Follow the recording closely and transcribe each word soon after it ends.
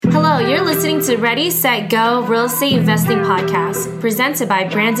to Ready, Set, Go Real Estate Investing Podcast, presented by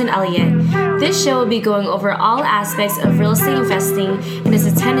Brandon Elliott. This show will be going over all aspects of real estate investing and is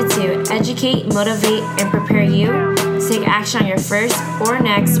intended to educate, motivate, and prepare you to take action on your first or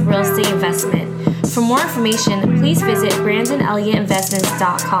next real estate investment. For more information, please visit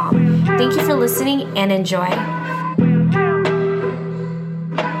BrandonElliottInvestments.com. Thank you for listening and enjoy.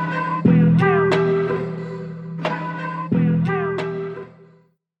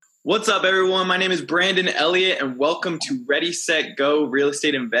 What's up, everyone? My name is Brandon Elliott, and welcome to Ready, Set, Go Real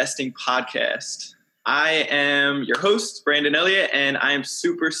Estate Investing Podcast. I am your host, Brandon Elliott, and I am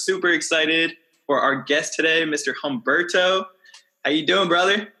super excited for our guest today, Mr. Humberto. How you doing,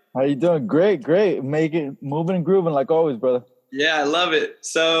 brother? How you doing? Great. Moving and grooving like always, brother. Yeah, I love it.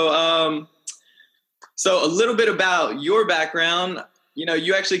 So a little bit about your background. You know,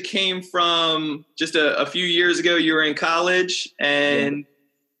 you actually came from just a few years ago. You were in college, and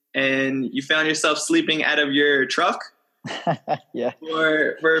you found yourself sleeping out of your truck. Yeah.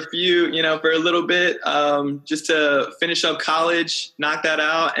 For a few, for a little bit, just to finish up college, knock that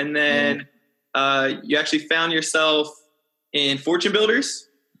out, and then you actually found yourself in Fortune Builders.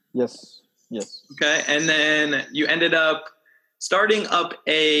 Yes. Okay, and then you ended up starting up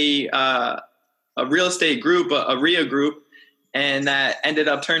a real estate group, a RIA group, and that ended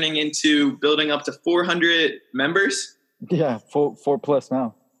up turning into building up to 400 members. Yeah, four plus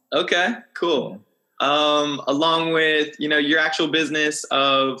now. Okay, cool. Yeah. Along with, your actual business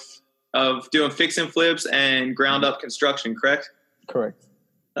of doing fix and flips and ground up construction, correct? Correct.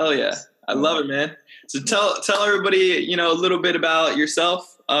 Oh yeah. I love it, man. So tell everybody, a little bit about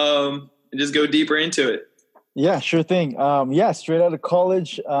yourself, and just go deeper into it. Yeah, sure thing. Straight out of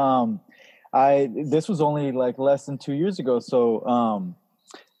college. This was only like less than 2 years ago. So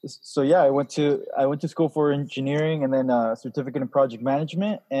I went to school for engineering and then a certificate in project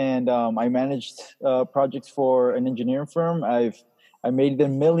management, and I managed projects for an engineering firm. I made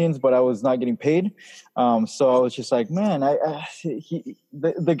them millions, but I was not getting paid. So I was just like, man,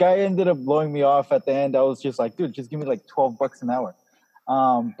 the guy ended up blowing me off at the end. I was just like, dude, just give me like $12 an hour.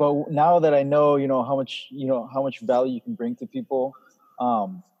 But now that I know, how much value you can bring to people,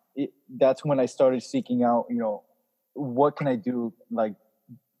 that's when I started seeking out, what can I do, like,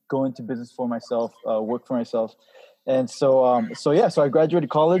 go into business for myself, work for myself. And so I graduated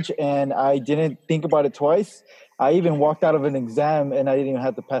college and I didn't think about it twice. I even walked out of an exam and I didn't even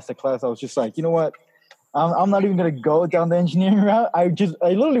have to pass the class. I was just like, you know what? I'm not even going to go down the engineering route. I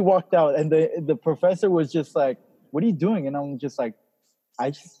literally walked out and the professor was just like, what are you doing? And I'm just like,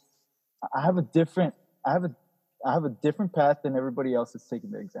 I have a different path than everybody else that's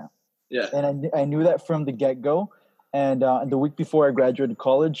taking the exam. Yeah. And I knew that from the get-go. And the week before I graduated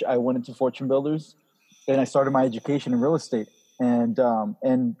college, I went into Fortune Builders, and I started my education in real estate. And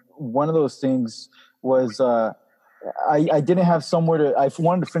one of those things was I didn't have somewhere to. I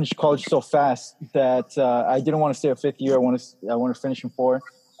wanted to finish college so fast that I didn't want to stay a fifth year. I want to finish in 4.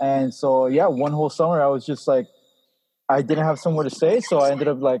 And so one whole summer I was just like, I didn't have somewhere to stay, so I ended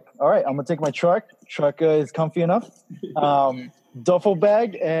up like, all right, I'm gonna take my truck. Truck is comfy enough. Duffel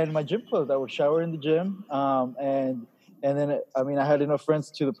bag and my gym clothes. I would shower in the gym, and then I had enough friends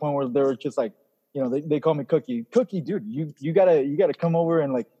to the point where they were just like, they call me Cookie, dude. You gotta come over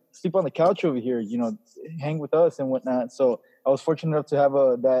and like sleep on the couch over here, hang with us and whatnot. So I was fortunate enough to have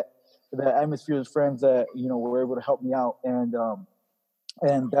that atmosphere of friends that were able to help me out, and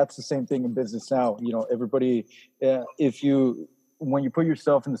that's the same thing in business now. Everybody, when you put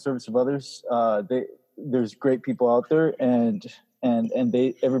yourself in the service of others, there's great people out there, and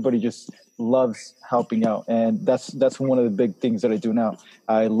everybody just loves helping out, and that's one of the big things that I do now.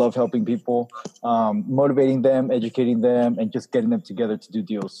 I love helping people, motivating them, educating them, and just getting them together to do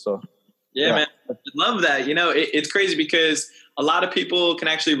deals. So yeah. Man, I love that. It's crazy because a lot of people can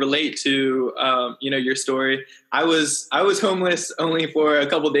actually relate to your story. I was homeless only for a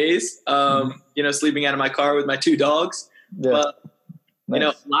couple of days, sleeping out of my car with my 2 dogs. Yeah. But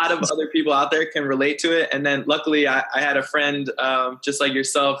nice. A lot of other people out there can relate to it. And then luckily I had a friend just like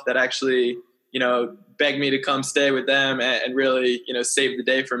yourself that actually, begged me to come stay with them and really, saved the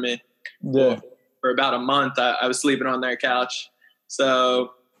day for me. Yeah. For about a month, I was sleeping on their couch.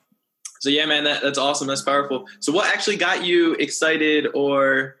 So yeah, man, that's awesome. That's powerful. So what actually got you excited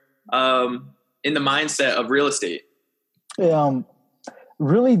or in the mindset of real estate?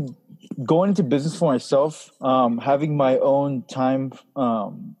 Really going into business for myself, having my own time,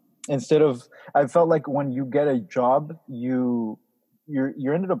 instead of, I felt like when you get a job, you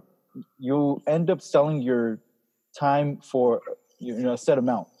end up selling your time for a set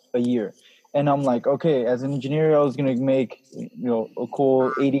amount a year. And I'm like, okay, as an engineer, I was going to make, a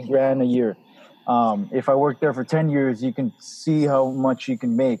cool 80 grand a year. If I work there for 10 years, you can see how much you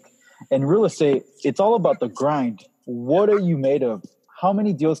can make. In real estate, it's all about the grind. What are you made of? How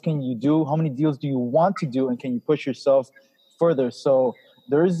many deals can you do? How many deals do you want to do? And can you push yourself further? So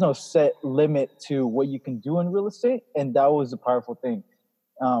there is no set limit to what you can do in real estate. And that was a powerful thing,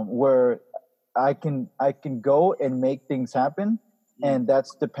 where I can go and make things happen. And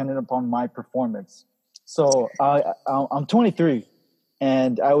that's dependent upon my performance. So I'm 23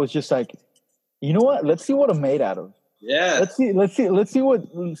 and I was just like, you know what? Let's see what I'm made out of. Yeah. Let's see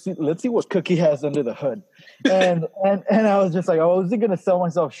what Cookie has under the hood. And I was just like, I wasn't gonna sell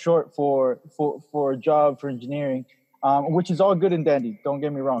myself short for a job for engineering, which is all good and dandy. Don't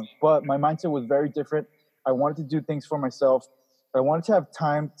get me wrong. But my mindset was very different. I wanted to do things for myself. I wanted to have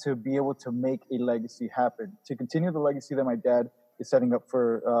time to be able to make a legacy happen, to continue the legacy that my dad is setting up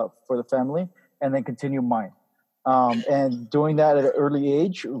for the family, and then continue mine. And doing that at an early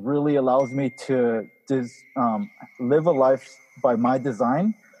age really allows me to live a life by my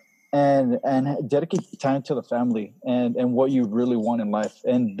design and dedicate time to the family and what you really want in life.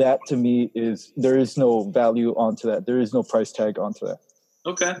 And that to me there is no value onto that. There is no price tag onto that.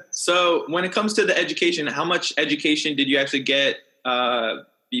 Okay. So when it comes to the education, how much education did you actually get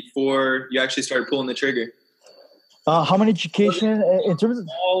before you actually started pulling the trigger? How many education in terms of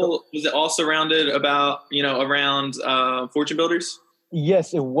was it all surrounded around Fortune Builders?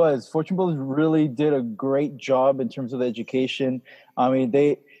 Yes, it was. Fortune Builders really did a great job in terms of the education. I mean,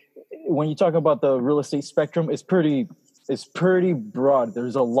 when you talk about the real estate spectrum, it's pretty broad.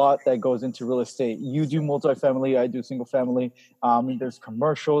 There's a lot that goes into real estate. You do multifamily, I do single family. There's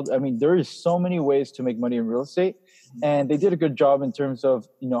commercial. I mean, there is so many ways to make money in real estate, and they did a good job in terms of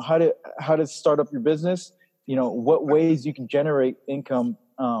how to start up your business. What ways you can generate income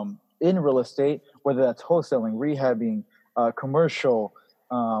in real estate, whether that's wholesaling, rehabbing, commercial,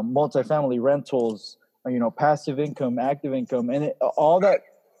 multifamily rentals, passive income, active income, and all that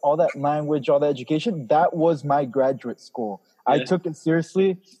language, all that education. That was my graduate school. Yeah. I took it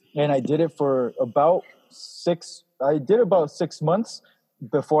seriously, and I did it for about 6 months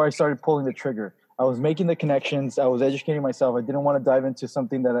before I started pulling the trigger. I was making the connections. I was educating myself. I didn't want to dive into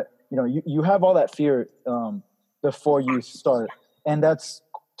something that you have all that fear before you start, and that's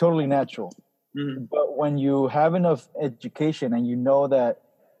totally natural. Mm-hmm. But when you have enough education and you know that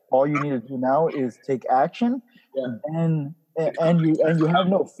all you need to do now is take action, and you have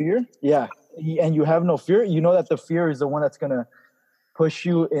no fear, and you have no fear, that the fear is the one that's gonna push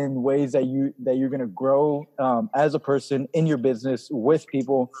you in ways that you're gonna grow as a person in your business with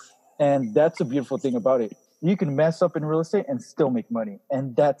people, and that's the beautiful thing about it. You can mess up in real estate and still make money,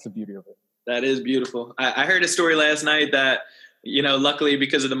 and that's the beauty of it. That is beautiful. I heard a story last night that, luckily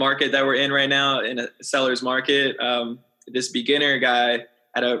because of the market that we're in right now, in a seller's market, this beginner guy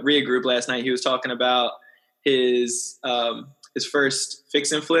at a RIA group last night, he was talking about his first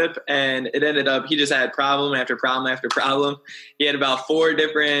fix and flip, and it ended up, he just had problem after problem after problem. He had about 4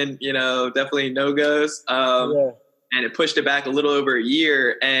 different, definitely no-goes. And it pushed it back a little over a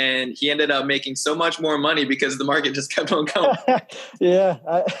year, and he ended up making so much more money because the market just kept on going. Yeah,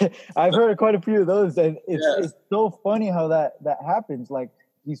 I've heard quite a few of those, and it's so funny how that happens. Like,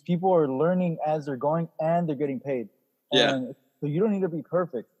 these people are learning as they're going, and they're getting paid. And so you don't need to be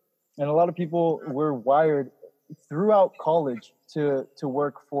perfect. And a lot of people were wired throughout college to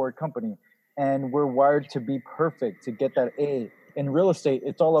work for a company, and we're wired to be perfect, to get that A. In real estate,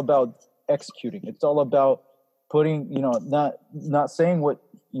 it's all about executing. It's all about putting, not saying what,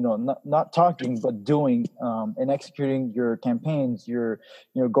 not talking, but doing, and executing your campaigns,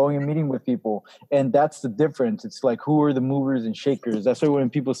 going and meeting with people. And that's the difference. It's like, who are the movers and shakers? That's why when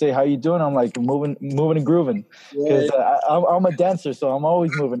people say, how you doing? I'm like, moving and grooving. Because I'm a dancer, so I'm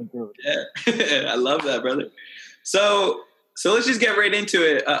always moving and grooving. Yeah, I love that, brother. So let's just get right into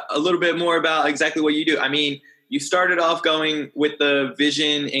it a little bit more about exactly what you do. I mean, you started off going with the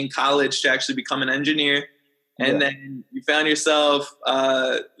vision in college to actually become an engineer. And then you found yourself,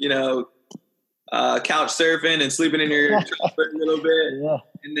 couch surfing and sleeping in your truck for a little bit. Yeah.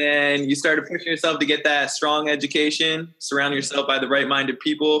 And then you started pushing yourself to get that strong education, surround yourself by the right-minded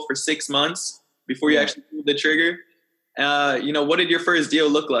people for 6 months before you actually pulled the trigger. What did your first deal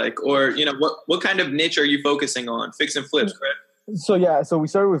look like? Or, what kind of niche are you focusing on? Fix and flips, correct? So we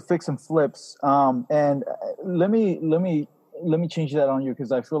started with fix and flips. And let me change that on you,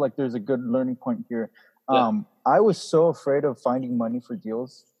 because I feel like there's a good learning point here. I was so afraid of finding money for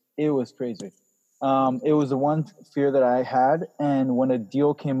deals. It was crazy. It was the one fear that I had. And when a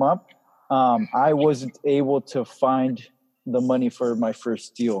deal came up, I wasn't able to find the money for my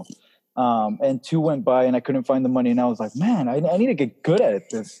first deal. and 2 went by and I couldn't find the money. And I was like, man, I need to get good at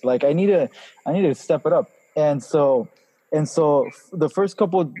this. Like I need to step it up. And so the first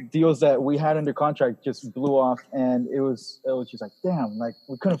couple of deals that we had under contract just blew off, and it was just like, damn, like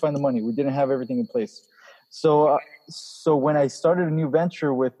we couldn't find the money. We didn't have everything in place. So when I started a new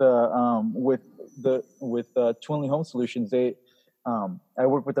venture with Twinley Home Solutions, I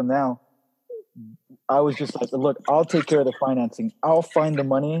work with them now. I was just like, look, I'll take care of the financing. I'll find the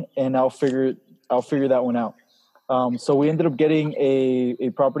money and I'll figure that one out. So we ended up getting a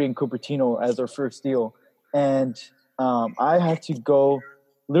property in Cupertino as our first deal. And I had to go,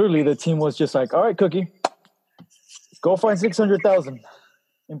 literally the team was just like, all right, Cookie, go find $600,000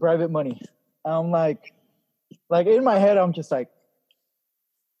 in private money. I'm like in my head, I'm just like,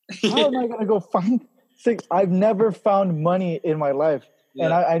 how am I going to go find I've never found money in my life. Yeah.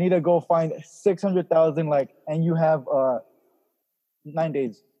 And I need to go find 600,000, like, and you have 9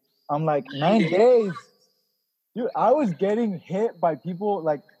 days. I'm like, 9 days? Dude, I was getting hit by people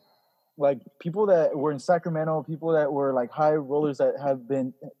like people that were in Sacramento, people that were like high rollers that have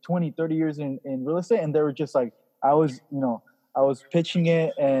been 20, 30 years in real estate. And they were just like, I was pitching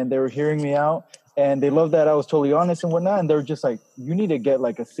it and they were hearing me out and they loved that I was totally honest and whatnot. And they were just like, you need to get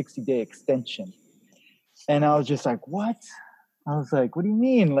like a 60-day extension. And I was just like, what? I was like, what do you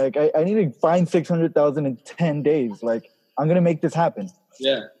mean? Like, I need to find 600,000 in 10 days. Like, I'm going to make this happen.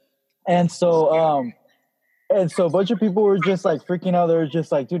 Yeah. And so a bunch of people were just like freaking out. They were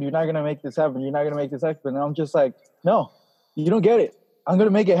just like, dude, you're not going to make this happen. You're not going to make this happen. And I'm just like, no, you don't get it. I'm going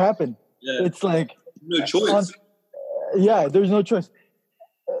to make it happen. Yeah. It's like, no choice. There's no choice.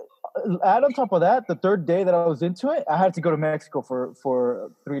 Add on top of that, the third day that I was into it, I had to go to Mexico for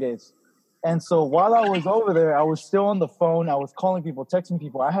 3 days. And so while I was over there, I was still on the phone. I was calling people, texting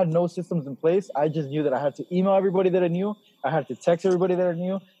people. I had no systems in place. I just knew that I had to email everybody that I knew. I had to text everybody that I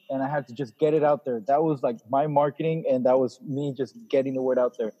knew. And I had to just get it out there. That was like my marketing. And that was me just getting the word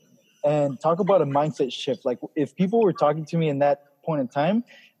out there. And talk about a mindset shift. Like if people were talking to me in that point in time,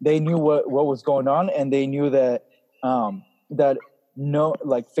 they knew what was going on. And they knew that,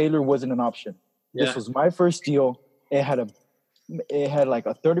 failure wasn't an option. Yeah. This was my first deal. It had like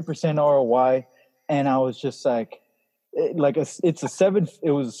a 30% ROI, and I was just like, it was a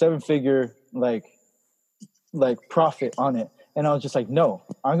 7-figure like profit on it, and I was just like, no,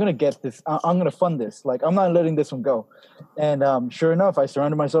 I'm gonna get this. I'm gonna fund this. Like, I'm not letting this one go. And sure enough, I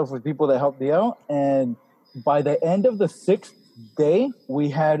surrounded myself with people that helped me out, and by the end of the 6th day, we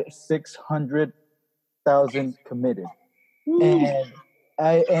had 600,000 committed.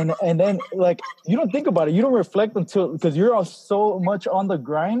 And then like you don't think about it, you don't reflect because you're all so much on the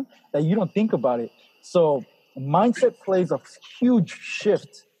grind that you don't think about it. So mindset plays a huge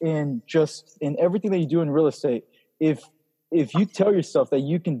shift in everything that you do in real estate. If you tell yourself that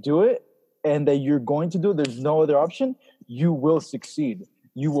you can do it and that you're going to do it, there's no other option, you will succeed.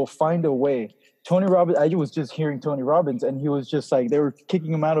 You will find a way. Tony Robbins, I was just hearing Tony Robbins, and he was just like, they were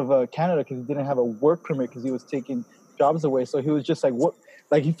kicking him out of Canada because he didn't have a work permit because he was taking jobs away. So he was just like, what?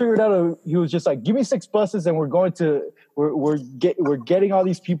 Like he figured out, he was just like, give me 6 buses and we're getting all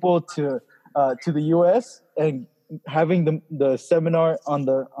these people to the US and having the seminar in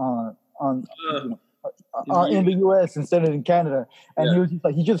the US instead of in Canada. And he was just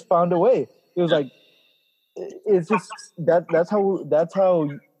like, he just found a way. He was like, it's just that's how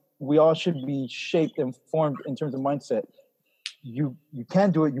we all should be shaped and formed in terms of mindset. You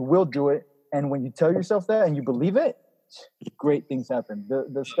can do it, you will do it. And when you tell yourself that and you believe it, great things happen.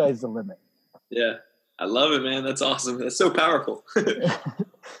 The sky's the limit. Yeah. I love it, man. That's awesome. That's so powerful.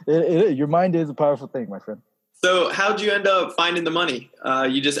 Your mind is a powerful thing, my friend. So how'd you end up finding the money?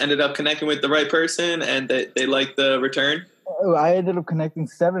 You just ended up connecting with the right person and they liked the return? I ended up connecting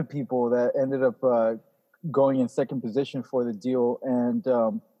 7 people that ended up going in second position for the deal. And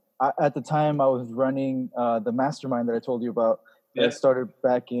at the time I was running the mastermind that I told you about. Yeah. I started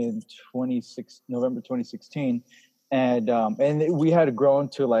back in November 2016. And we had grown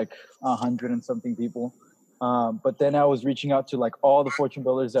to like 100 and something people. But then I was reaching out to like all the fortune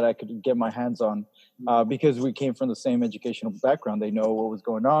builders that I could get my hands on because we came from the same educational background. They know what was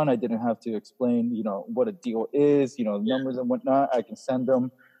going on. I didn't have to explain, what a deal is, numbers and whatnot. I can send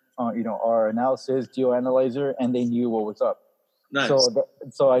them, our analysis, deal analyzer, and they knew what was up. Nice.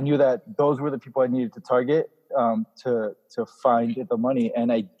 So I knew that those were the people I needed to target to find the money.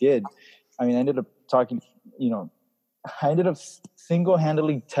 And I did. I mean, I ended up talking, I ended up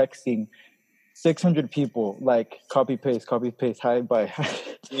single-handedly texting 600 people, like copy paste, hi, bye.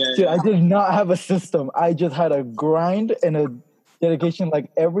 Dude, I did not have a system. I just had a grind and a dedication. Like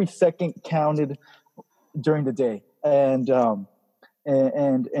every second counted during the day. And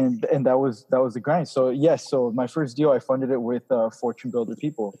and that was the grind. So yes, so my first deal I funded it with Fortune Builder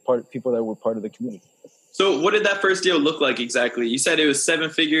people that were part of the community. So what did that first deal look like exactly? You said it was 7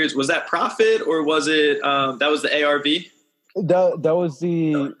 figures. Was that profit or was it that was the ARV?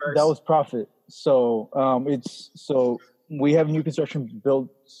 That was profit. So we have new construction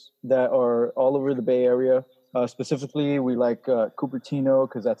builds that are all over the Bay Area. Specifically, we like Cupertino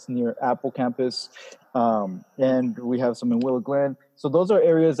because that's near Apple campus, and we have some in Willow Glen. So those are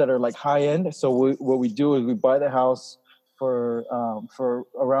areas that are like high end. So what we do is we buy the house for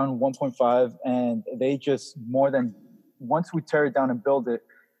around 1.5, and they just once we tear it down and build it,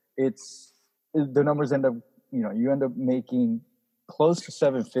 the numbers end up, you end up making close to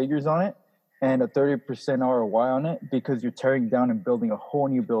 7 figures on it and a 30% ROI on it because you're tearing down and building a whole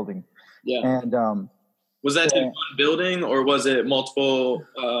new building. Yeah. And was that in one building or was it multiple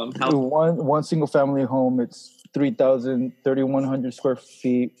houses? One single family home. It's 3,100 square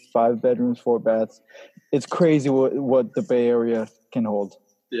feet, 5 bedrooms, 4 baths. It's crazy what the Bay Area can hold.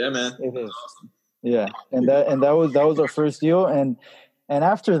 Yeah, man. It is. Awesome. Yeah. And that was our first deal. And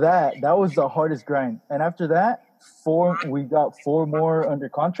after that was the hardest grind. And after that, we got 4 more under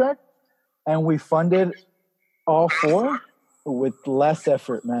contract, and we funded all 4 with less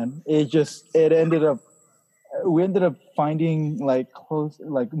effort, man. We ended up finding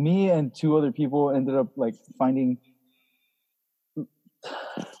me and 2 other people ended up finding,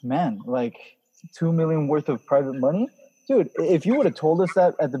 man, $2 million worth of private money. Dude, if you would have told us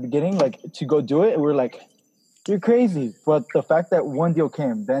that at the beginning, to go do it, we're like, you're crazy. But the fact that one deal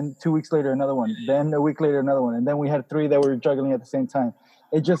came, then 2 weeks later, another one, then a week later, another one, and then we had 3 that were juggling at the same time.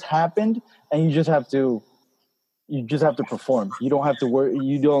 It just happened, and you just have to perform. You don't have to worry.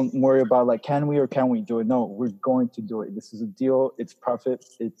 You don't worry about can we or can we do it? No, we're going to do it. This is a deal. It's profit.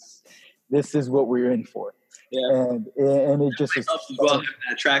 This is what we're in for. Yeah. And it just is. Well, having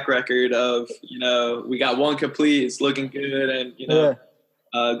that track record of, we got one complete, it's looking good. And,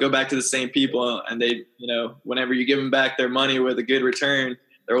 go back to the same people, and they, whenever you give them back their money with a good return,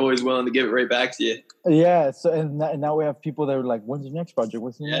 they're always willing to give it right back to you. Yeah. So and now we have people that are like, "When's the next project?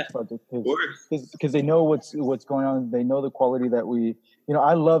 What's the next project?" Because they know what's going on. They know the quality that we.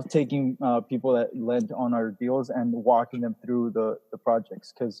 I love taking people that lend on our deals and walking them through the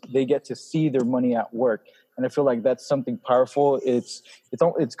projects because they get to see their money at work, and I feel like that's something powerful. It's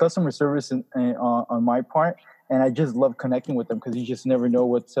customer service on my part, and I just love connecting with them because you just never know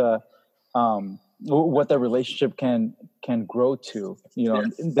what that relationship can grow to.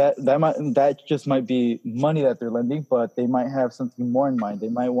 That just might be money that they're lending, but they might have something more in mind. They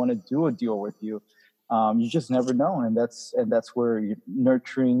might want to do a deal with you. You just never know, and that's where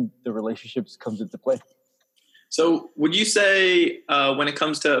nurturing the relationships comes into play. So would you say when it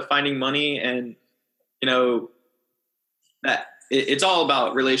comes to finding money and that it's all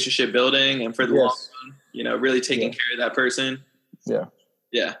about relationship building and for the long run, really taking care of that person?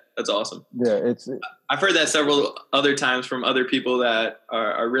 Yeah, that's awesome. Yeah, I've heard that several other times from other people that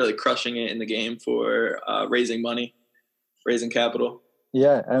are really crushing it in the game for raising money, raising capital.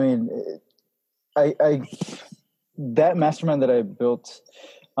 Yeah, I mean, I that mastermind that I built,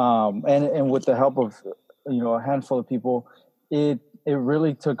 and with the help of a handful of people, it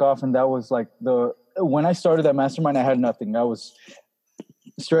really took off, and that was when I started that mastermind, I had nothing. I was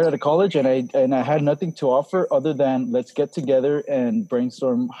straight out of college, and I had nothing to offer other than let's get together and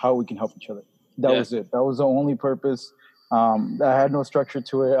brainstorm how we can help each other. That was it. That was the only purpose. I had no structure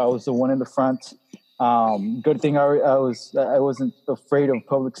to it. I was the one in the front. Good thing I wasn't afraid of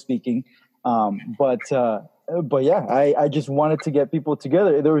public speaking. But yeah, I just wanted to get people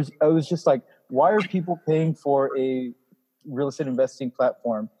together. I was just like, why are people paying for a real estate investing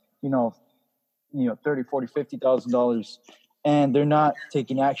platform? $30,000, $40,000, $50,000. And they're not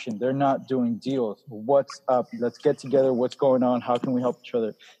taking action. They're not doing deals. What's up? Let's get together. What's going on? How can we help each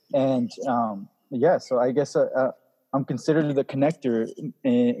other? And so I guess I'm considered the connector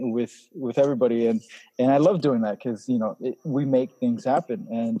with everybody, and I love doing that because we make things happen,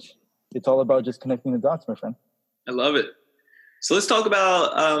 and it's all about just connecting the dots, my friend. I love it. So let's talk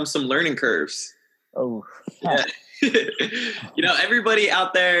about some learning curves. Oh, yeah. Everybody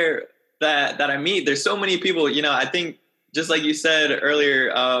out there that I meet, there's so many people. I think. Just like you said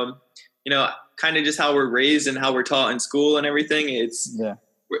earlier, kind of just how we're raised and how we're taught in school and everything. In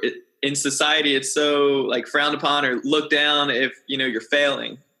society, it's so frowned upon or looked down if, you're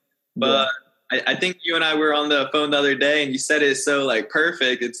failing. But I think you and I were on the phone the other day and you said it so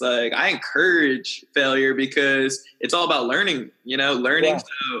perfect. It's I encourage failure because it's all about learning, learning. Yeah.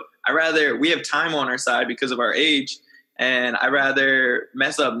 So we have time on our side because of our age, and I rather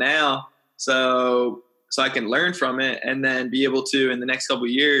mess up now. So so I can learn from it and then be able to, in the next couple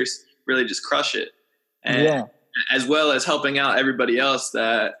of years, really just crush it. And as well as helping out everybody else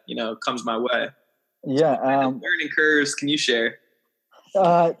that, comes my way. Yeah. Learning curves, can you share?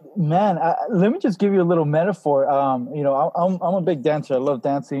 Man, let me just give you a little metaphor. I'm a big dancer. I love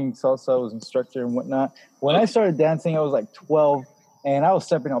dancing, salsa. I was instructor and whatnot. When I started dancing, I was like 12, and I was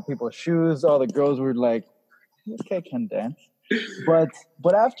stepping on people's shoes. All the girls were like, "This guy can dance." But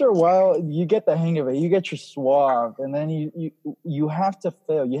after a while, you get the hang of it. You get your suave, and then you have to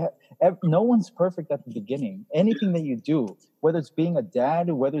fail. No one's perfect at the beginning. Anything that you do, whether it's being a dad,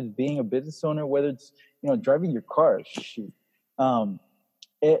 whether it's being a business owner, whether it's driving your car, shoot.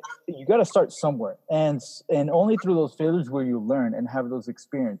 You got to start somewhere, and only through those failures will you learn and have those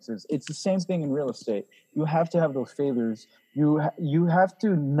experiences. It's the same thing in real estate. You have to have those failures. You have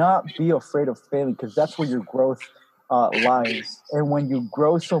to not be afraid of failing, because that's where your growth lies. And when you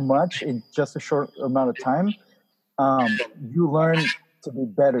grow so much in just a short amount of time, you learn to be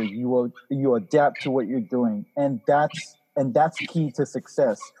better. You adapt to what you're doing, and that's key to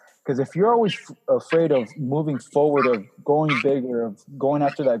success. Because if you're always afraid of moving forward, of going bigger, of going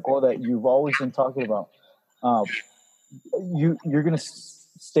after that goal that you've always been talking about, you're going to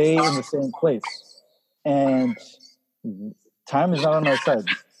stay in the same place. And time is not on our side.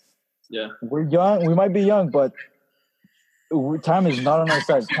 Yeah. We're young. We might be young, but time is not on our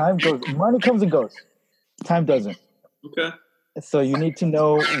side. Time goes. Money comes and goes. Time doesn't. Okay. So you need to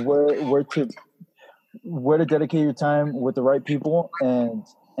know where to dedicate your time with the right people, and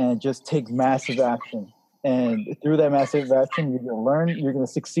just take massive action. And through that massive action, you're going to learn, you're going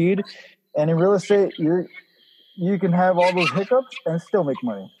to succeed. And in real estate, you can have all those hiccups and still make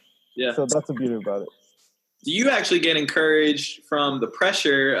money. Yeah. So that's the beauty about it. Do you actually get encouraged from the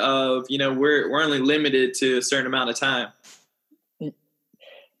pressure of, we're only limited to a certain amount of time?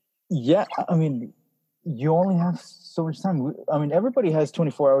 Yeah. I mean, you only have so much time. I mean, everybody has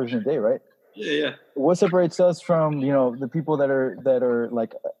 24 hours in a day, right? Yeah. What separates us from the people that are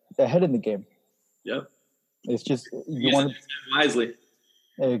like ahead in the game? Yep. It's just you want to wisely.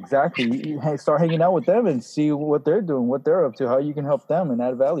 Exactly. You start hanging out with them and see what they're doing, what they're up to, how you can help them and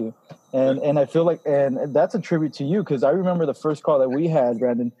add value. And I feel like, and that's a tribute to you, because I remember the first call that we had,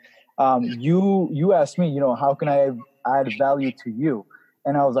 Brandon. You asked me, how can I add value to you?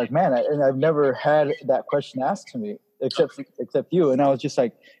 And I was like, man, I've never had that question asked to me except you. And I was just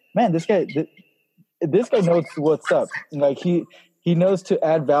like, man, this guy knows what's up. Like he knows to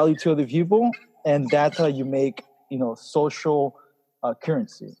add value to other people, and that's how you make social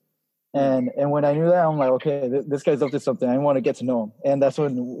currency. And when I knew that, I'm like, okay, this guy's up to something. I want to get to know him. And that's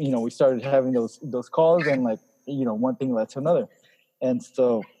when we started having those calls, and one thing led to another. And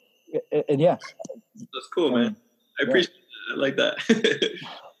so, and yeah, that's cool, man. I appreciate it like that.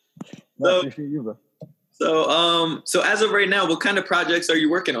 I appreciate you, bro. So as of right now, what kind of projects are you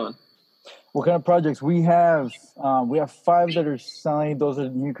working on? What kind of projects? We have 5 that are selling. Those are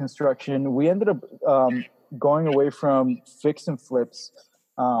new construction. We ended up going away from fix and flips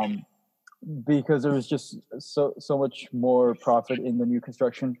because there was just so much more profit in the new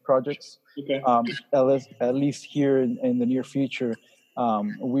construction projects. Okay. At least here in the near future.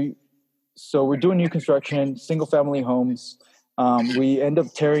 We're doing new construction, single family homes. We end up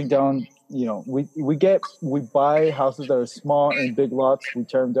tearing down. We buy houses that are small and big lots. We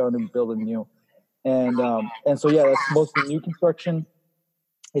tear them down and build them new. And so that's mostly new construction.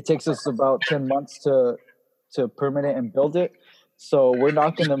 It takes us about 10 months to permit it and build it. So we're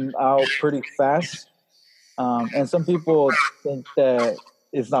knocking them out pretty fast. And some people think that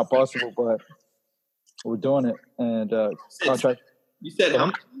it's not possible, but we're doing it. And contract. You said how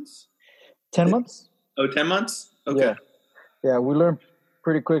many months? 10 months. Oh, 10 months? Okay. Yeah, we learned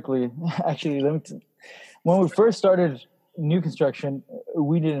pretty quickly. Actually, when we first started new construction,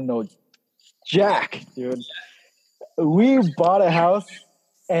 we didn't know jack, dude. We bought a house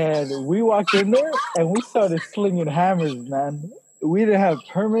and we walked in there and we started slinging hammers, man. We didn't have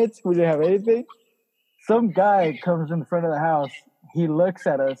permits. We didn't have anything. Some guy comes in front of the house. He looks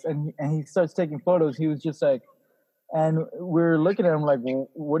at us and he starts taking photos. He was just like, and we're looking at him like, well,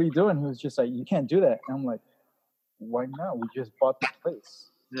 what are you doing? He was just like, you can't do that. And I'm like, why not? We just bought the place.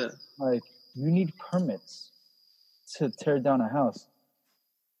 Yeah. Like, you need permits to tear down a house.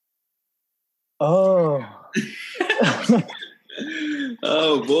 Oh.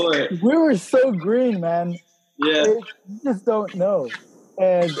 Oh, boy. We were so green, man. Yeah. You just don't know.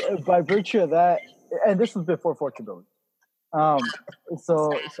 And by virtue of that, and this was before Fortune Builders.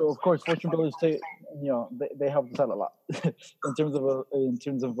 So of course, Fortune Builders they helped us out a lot in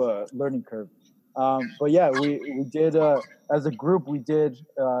terms of a learning curve. But yeah, we did as a group. We did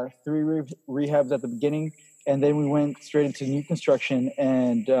three rehabs at the beginning, and then we went straight into new construction.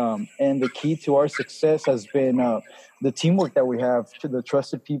 And the key to our success has been the teamwork that we have, to the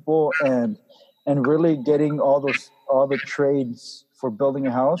trusted people, and really getting all the trades for building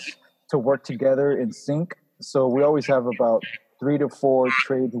a house to work together in sync. So we always have about 3 to 4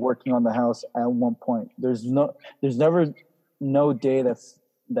 trades working on the house at one point. There's never no day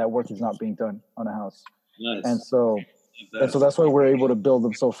that work is not being done on a house. Nice. And so that's why we're able to build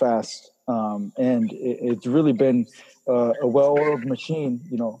them so fast. And it's really been a well-oiled machine,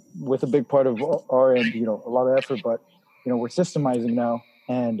 with a big part of our end, a lot of effort, but we're systemizing now,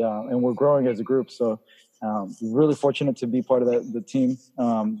 and we're growing as a group. So really fortunate to be part of the team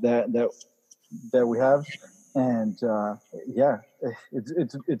that we have. And yeah,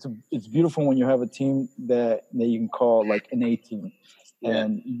 it's beautiful when you have a team that you can call like an A team,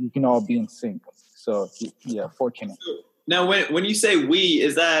 and you can all be in sync. So yeah, fortunate. Now, when you say we,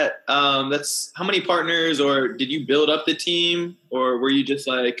 is that that's how many partners, or did you build up the team, or were you just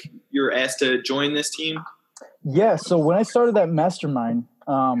like you're asked to join this team? Yeah. So when I started that mastermind,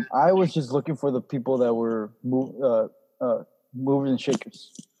 I was just looking for the people that were movers and shakers.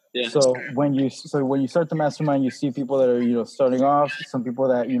 Yeah. So when you start the mastermind, you see people that are starting off, some people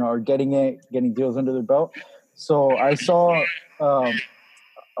that are getting deals under their belt. So I saw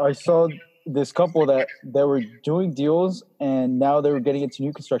this couple that they were doing deals, and now they were getting into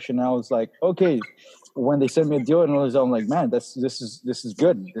new construction. And I was like, okay. When they sent me a deal, and I'm like, man, this is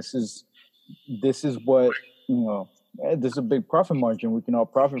good. This is what this is a big profit margin. We can all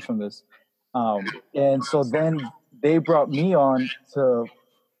profit from this. And so then they brought me on to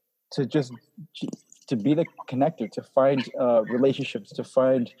be the connector, to find relationships, to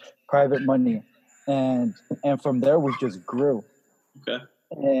find private money, and from there we just grew. Okay.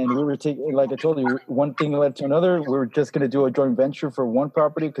 And we were taking, like I told you, one thing led to another. We were just going to do a joint venture for one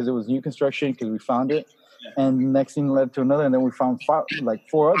property because it was new construction, because we found it, and the next thing led to another, and then we found 4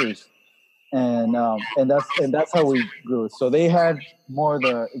 others, and that's how we grew. So they had more of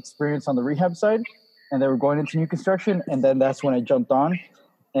the experience on the rehab side, and they were going into new construction, and then that's when I jumped on.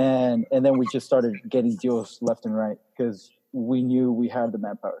 And then we just started getting deals left and right because we knew we had the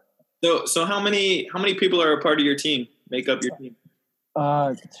manpower. So how many people are a part of your team? Make up your team?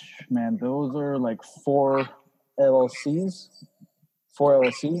 Man, those are like 4 LLCs.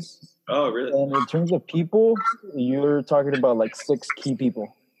 Oh, really? And in terms of people, you're talking about like 6 key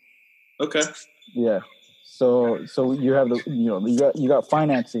people. Okay. Yeah. So you have you got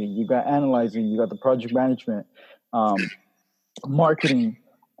financing, you got analyzing, you got the project management, marketing.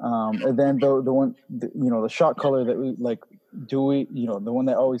 And then the one, the shot caller that we like, the one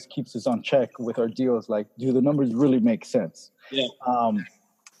that always keeps us on check with our deals, like, do the numbers really make sense? Yeah.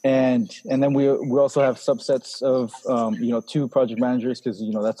 And then we also have subsets of, 2 project managers, because,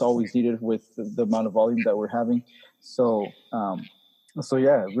 that's always needed with the amount of volume that we're having. So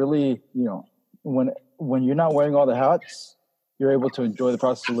yeah, really, when you're not wearing all the hats, you're able to enjoy the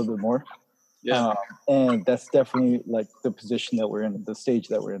process a little bit more. Yeah. And that's definitely like the position that we're in, the stage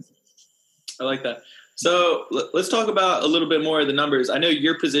that we're in. I like that. So let's talk about a little bit more of the numbers. I know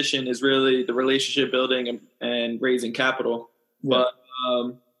your position is really the relationship building and raising capital, but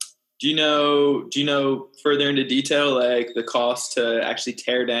do you know further into detail, like the cost to actually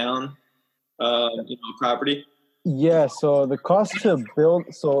tear down a property? Yeah. So the cost to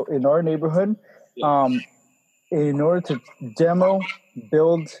build, so in our neighborhood, in order to demo,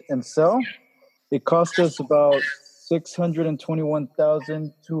 build, and sell, it cost us about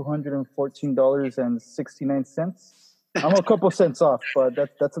 $621,214.69. I'm a couple cents off, but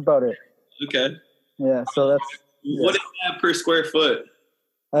that's about it. Okay. Yeah. So that's what is that per square foot?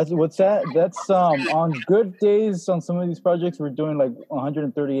 What's that? That's on good days on some of these projects we're doing like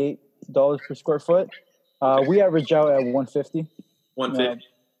 $138 per square foot. We average out at 150. 150.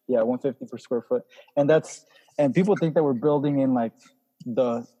 Yeah, 150 per square foot, and people think that we're building in like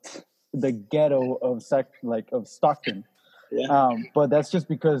the ghetto of Stockton. Yeah. But that's just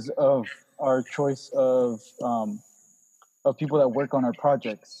because of our choice of people that work on our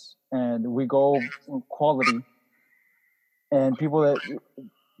projects, and we go quality, and people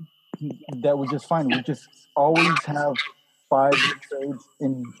that we just find. We just always have 5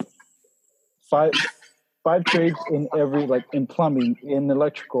 trades in every, like, in plumbing, in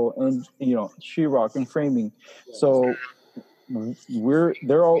electrical, and sheetrock and framing. So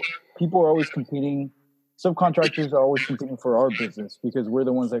people are always competing. Subcontractors are always competing for our business because we're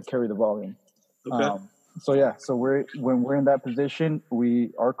the ones that carry the volume. Okay. So when we're in that position,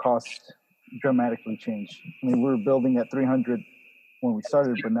 our costs dramatically change. I mean, we're building at 300 when we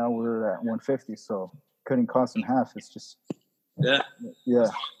started, but now we're at 150. So cutting costs in half is just yeah.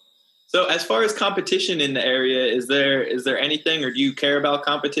 So as far as competition in the area, is there anything, or do you care about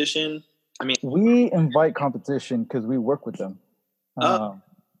competition? I mean, we invite competition because we work with them.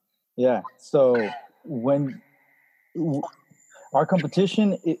 Yeah. So when our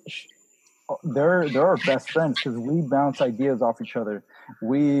competition, they're our best friends because we bounce ideas off each other.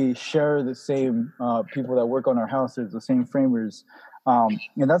 We share the same people that work on our houses, the same framers, and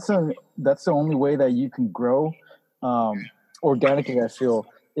that's the only way that you can grow organically. I feel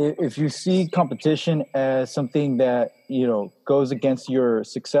if you see competition as something that goes against your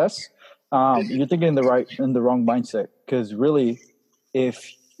success, you're thinking in the wrong mindset. Because really,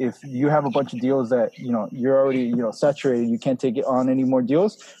 if you have a bunch of deals that you're already saturated, you can't take it on any more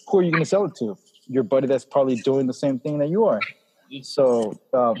deals, who are you going to sell it to? Your buddy that's probably doing the same thing that you are. So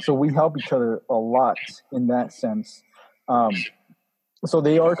we help each other a lot in that sense. So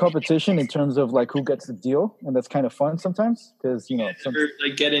they are competition in terms of like who gets the deal, and that's kind of fun sometimes because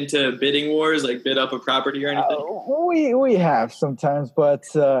like get into bidding wars, like bid up a property or anything. We have sometimes, but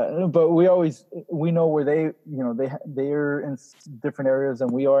we know where they're in different areas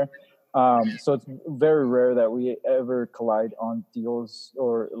than we are. So it's very rare that we ever collide on deals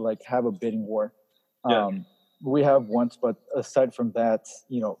or like have a bidding war. We have once, but aside from that,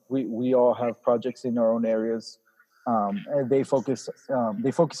 we all have projects in our own areas. And they focus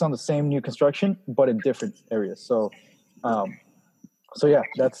on the same new construction, but in different areas. So yeah,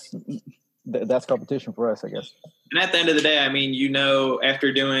 that's competition for us, I guess. And at the end of the day, I mean,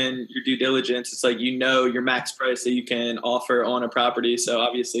 after doing your due diligence, it's like your max price that you can offer on a property. So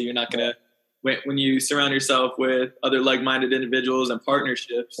obviously, you're not gonna when you surround yourself with other like-minded individuals and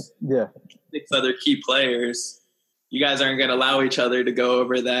partnerships. Yeah, 6 other key players. You guys aren't gonna allow each other to go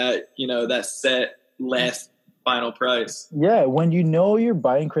over that that set last final price. Yeah, when your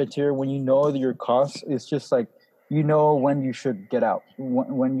buying criteria, when your costs, it's just like when you should get out,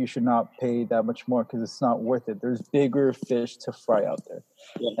 when you should not pay that much more because it's not worth it. There's bigger fish to fry out there.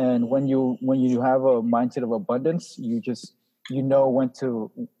 Yeah. And when you have a mindset of abundance, you just when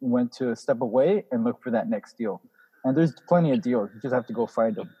to step away and look for that next deal. And there's plenty of deals. You just have to go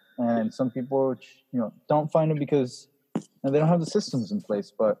find them. And some people don't find them because they don't have the systems in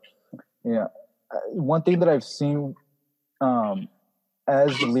place. But yeah. One thing that I've seen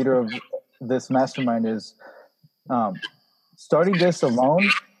as the leader of this mastermind is starting this alone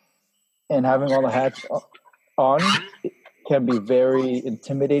and having all the hats on can be very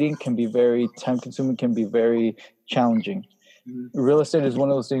intimidating, can be very time-consuming, can be very challenging. Mm-hmm. Real estate is one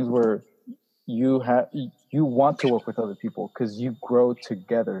of those things where you want to work with other people because you grow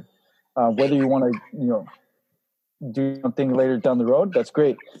together. Whether you want to, do something later down the road, that's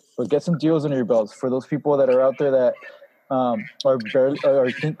great. But get some deals under your belts. For those people that are out there that are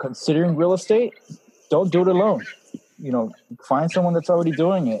considering real estate, don't do it alone. Find someone that's already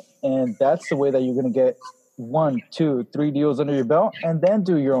doing it. And that's the way that you're going to get 1, 2, 3 deals under your belt and then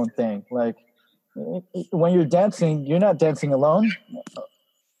do your own thing. Like when you're dancing, you're not dancing alone.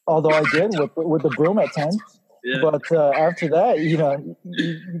 Although I did with the broom at times. Yeah. But after that, you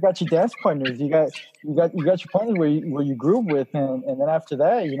got your dance partners. You got your partners where you groove with, and then after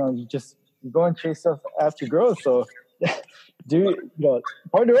that, you go and chase stuff after growth. So,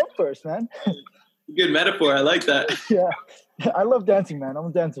 partner up first, man. Good metaphor. I like that. Yeah, I love dancing, man. I'm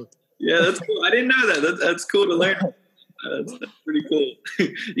a dancer. Yeah, that's cool. I didn't know that. That's cool to learn. That's pretty cool.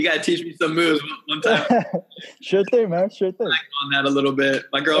 You got to teach me some moves one time. Sure thing, man. Sure thing. On that a little bit.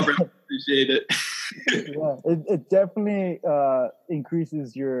 My girlfriend appreciate it. Yeah, it definitely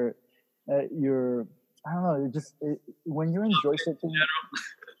increases your I don't know, when you enjoy something.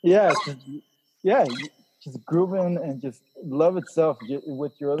 Just grooving and just love itself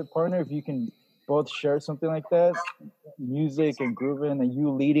with your other partner. If you can both share something like that, music and grooving and you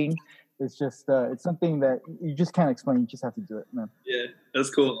leading, it's just it's something that you just can't explain. You just have to do it, man. Yeah, that's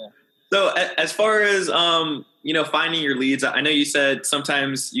cool. Yeah. So as far as, finding your leads, I know you said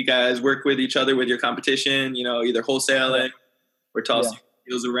sometimes you guys work with each other with your competition, either wholesaling or tossing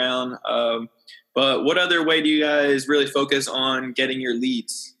deals around. But what other way do you guys really focus on getting your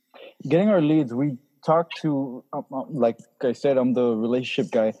leads? Getting our leads, we talk to, like I said, I'm the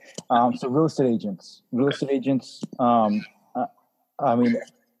relationship guy. So real estate agents,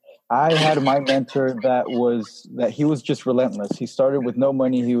 I had my mentor that he was just relentless. He started with no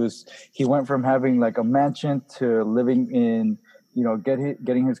money. He went from having like a mansion to living in,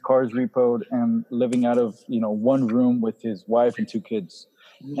 getting his cars repoed and living out of, one room with his wife and 2 kids.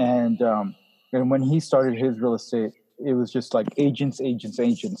 And when he started his real estate, it was just like agents.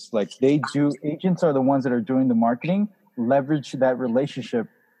 Like agents are the ones that are doing the marketing. leverage that relationship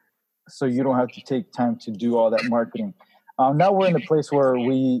so you don't have to take time to do all that marketing. Now we're in a place where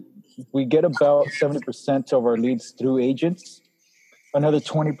we get about 70% of our leads through agents. Another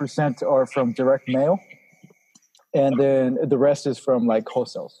 20% are from direct mail. And then the rest is from like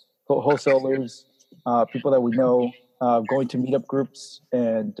wholesalers, people that we know, going to meetup groups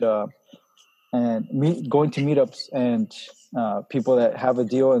and going to meetups and people that have a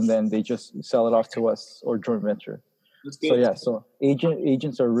deal and then they just sell it off to us or joint venture. So yeah, so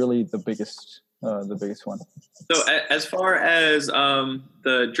agents are really the biggest one. So as far as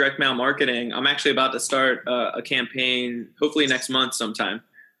the direct mail marketing, I'm actually about to start a campaign, hopefully next month sometime.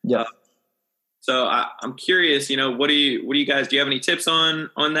 Yeah. So I'm curious, what do you guys, do you have any tips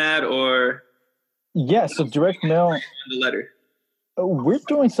on that or? Yeah. So direct mail, the letter. We're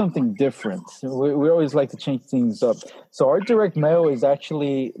doing something different. We always like to change things up. So our direct mail is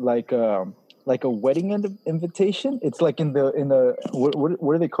actually like a wedding invitation. It's like in the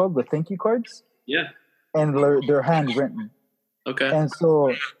what are they called? The thank you cards. Yeah. And they're handwritten. Okay. And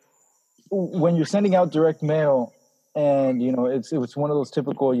so when you're sending out direct mail, and it was one of those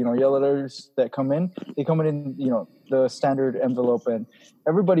typical yellow letters that come in. They come in the standard envelope, and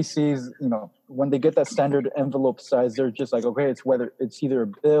everybody sees when they get that standard envelope size, they're just like, okay, it's either a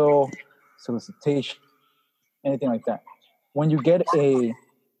bill, solicitation, anything like that. When you get a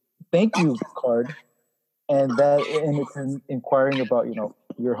thank you card, and it's inquiring about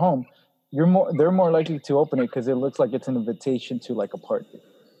your home, they're more likely to open it because it looks like it's an invitation to like a party.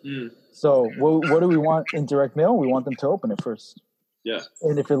 Mm. So what do we want in direct mail? We want them to open it first. Yeah.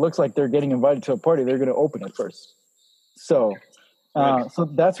 And if it looks like they're getting invited to a party, they're going to open it first. So, so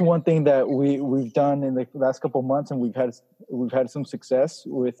that's one thing that we've done in the last couple of months, and we've had some success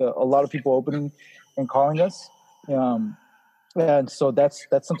with a lot of people opening and calling us. And so that's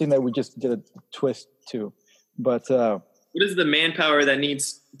something that we just did a twist to. But what is the manpower that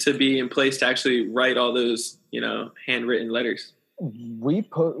needs to be in place to actually write all those handwritten letters? We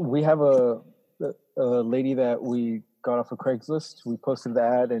have a lady that we got off of Craigslist. We posted the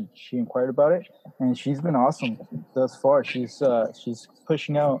ad and she inquired about it, and she's been awesome thus far. She's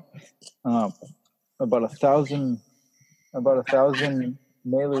pushing out about 1,000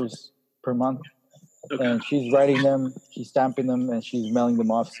 mailers per month. Okay. And she's writing them, she's stamping them, and she's mailing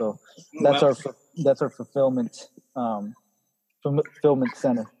them off. So that's our fulfillment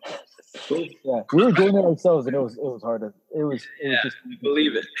center. Cool. Yeah, we were doing it ourselves, and it was hard. It was just,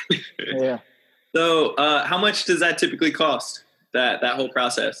 believe it. Yeah. So, how much does that typically cost? That whole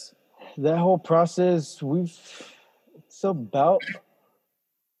process? That whole process, we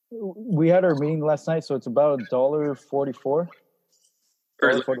had our meeting last night, so it's about $1.44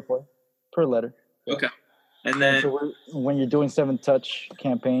 per letter. Okay. And then so when you're doing 7-touch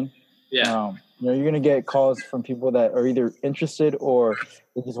campaign, yeah, you're going to get calls from people that are either interested or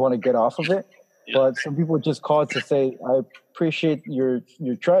they just want to get off of it. Yeah. But some people just call to say, I appreciate your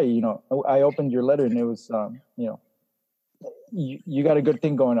try. I opened your letter and it was, you got a good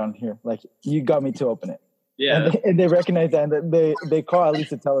thing going on here. Like, you got me to open it. Yeah. And they recognize that, and they call at least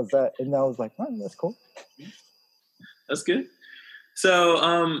to tell us that. And I was like, oh, that's cool. That's good.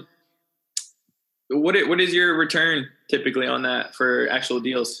 So, what is your return typically on that for actual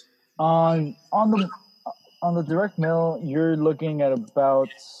deals? On the direct mail, you're looking at about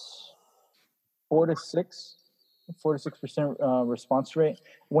 4 to 6% response rate.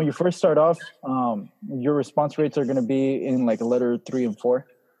 When you first start off, your response rates are going to be in like a letter 3 and 4.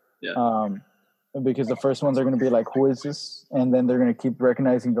 Yeah. Because the first ones are going to be like, who is this? And then they're going to keep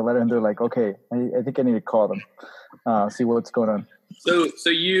recognizing the letter, and they're like, okay, I think I need to call them, see what's going on. So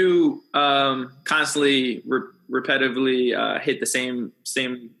you constantly repetitively hit the same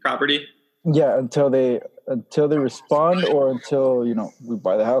property? Yeah, until they respond, or until we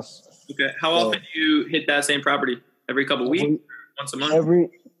buy the house. Okay. How often do you hit that same property? Every couple of weeks? Once a month?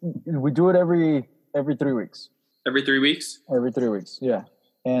 We do it every 3 weeks. Every 3 weeks? Every 3 weeks, yeah.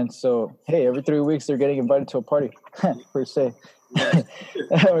 And so, hey, every 3 weeks they're getting invited to a party, per se. Yeah.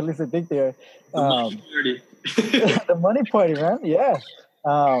 Or at least I think they are. The money party. The money party, man. Yeah.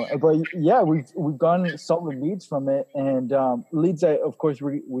 But yeah, we've gotten solid leads from it, and leads that, of course,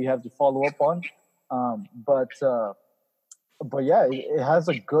 we have to follow up on. But yeah, it has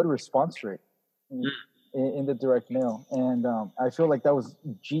a good response rate in the direct mail, and I feel like that was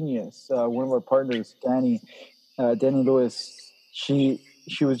genius. One of our partners, Danny Lewis, she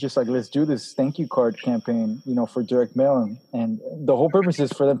was just like, let's do this thank you card campaign, for direct mail, and the whole purpose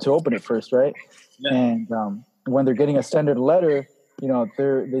is for them to open it first, right? Yeah. And when they're getting a standard letter,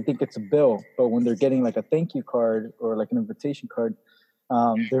 they think it's a bill, but when they're getting like a thank you card or like an invitation card,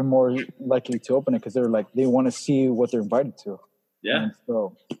 they're more likely to open it because they want to see what they're invited to. Yeah. And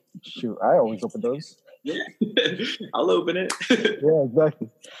so, shoot, I always open those. Yeah. I'll open it. Yeah, exactly.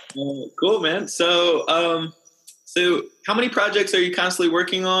 Cool, man. So how many projects are you constantly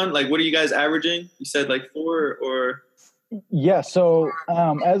working on? Like, what are you guys averaging? You said like 4 or? Yeah. So,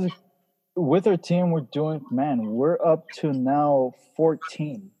 with our team, we're up to now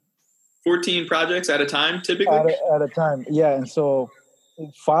 14. 14 projects at a time, typically? At a time, yeah. And so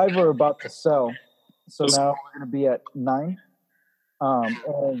 5 are about to sell. So now we're going to be at 9.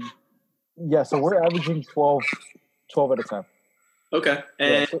 And yeah, so we're averaging 12 at a time. Okay.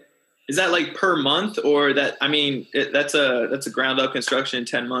 And is that like per month or that, I mean, that's a ground up construction in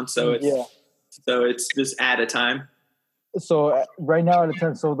 10 months. So it's just at a time. So right now at a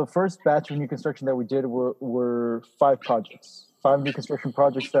time. So the first batch of new construction that we did were 5 projects. 5 new construction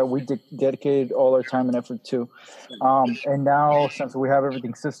projects that we dedicated all our time and effort to. And now, since we have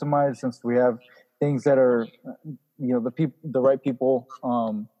everything systemized, since we have things that are, the right people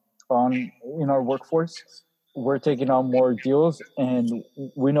in our workforce, we're taking on more deals, and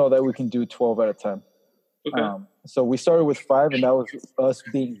we know that we can do 12 at a time. Okay. So we started with 5, and that was us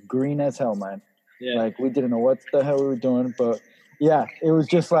being green as hell, man. Yeah. Like, we didn't know what the hell we were doing, but yeah, it was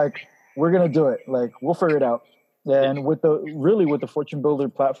just like, we're going to do it. Like, we'll figure it out. And with the Fortune Builder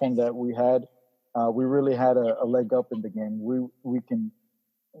platform that we had, we really had a leg up in the game.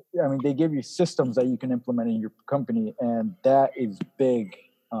 They give you systems that you can implement in your company, and that is big.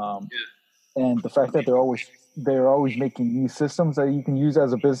 And the fact that they're always making new systems that you can use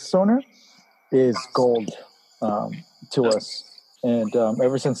as a business owner is gold to us. And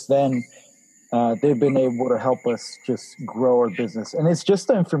ever since then, they've been able to help us just grow our business. And it's just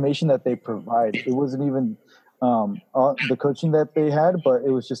the information that they provide. It wasn't even the coaching that they had, but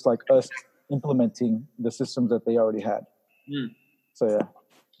it was just like us implementing the systems that they already had. So yeah.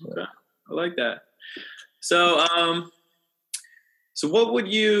 Okay. I like that. So what would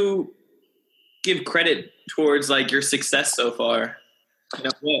you give credit towards, like, your success so far?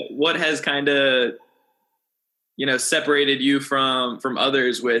 What has kind of, separated you from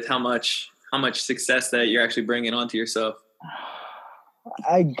others with how much success that you're actually bringing onto yourself?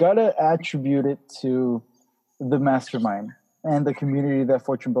 I gotta attribute it to the mastermind and the community that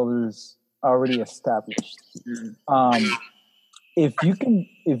Fortune Builders already established. If you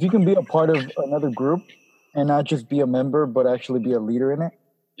can be a part of another group and not just be a member, but actually be a leader in it,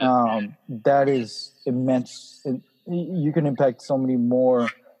 that is immense. You can impact so many more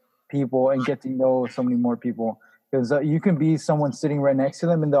people and get to know so many more people, because you can be someone sitting right next to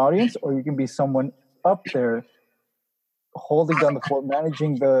them in the audience, or you can be someone up there holding down the fort,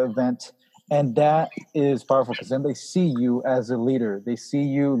 managing the event. And that is powerful, because then they see you as a leader. They see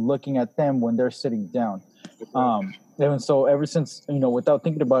you looking at them when they're sitting down. And so ever since, without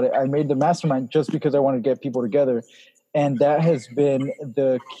thinking about it, I made the mastermind just because I wanted to get people together. And that has been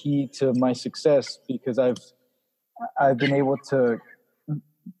the key to my success, because I've been able to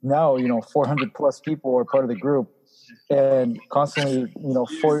now, 400 plus people are part of the group, and constantly,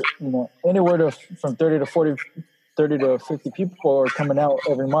 anywhere from 30 to 50 people are coming out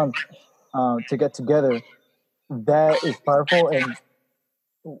every month to get together. That is powerful. And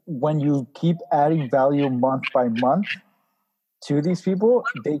when you keep adding value month by month to these people,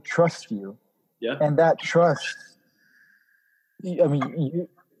 they trust you. Yeah. And that trust,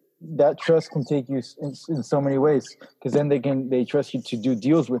 that trust can take you in so many ways, because then they trust you to do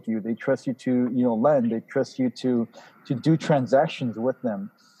deals with you. They trust you to, lend. They trust you to do transactions with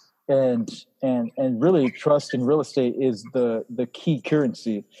them. And really, trust in real estate is the key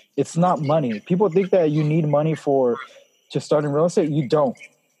currency. It's not money. People think that you need money to start in real estate. You don't.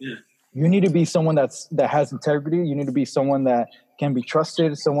 Yeah. You need to be someone that has integrity. You need to be someone that can be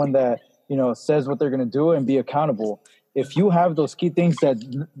trusted, someone that, says what they're going to do and be accountable. If you have those key things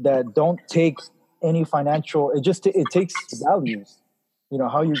that don't take any financial, it takes values,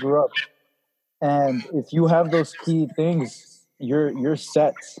 how you grew up. And if you have those key things, you're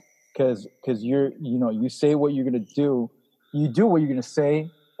set, because you say what you're going to do, you do what you're going to say,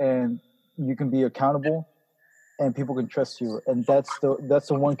 and you can be accountable, and people can trust you. And that's the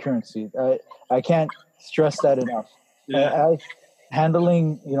one currency. I can't stress that enough. Yeah.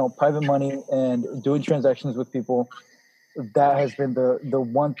 Handling, private money and doing transactions with people, that has been the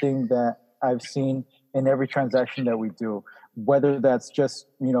one thing that I've seen in every transaction that we do. Whether that's just,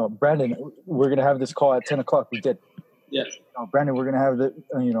 Brandon, we're going to have this call at 10 o'clock. We did. Yeah. Brandon, we're going to have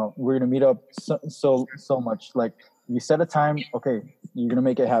we're going to meet up so much. Like, you set a time, okay, you're going to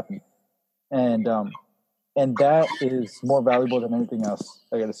make it happen. And that is more valuable than anything else,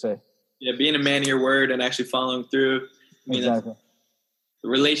 I got to say. Yeah, being a man of your word and actually following through. Exactly.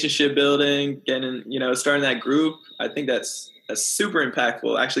 relationship building, getting, starting that group. I think that's super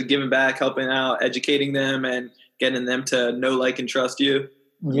impactful. Actually giving back, helping out, educating them, and getting them to know, like, and trust you.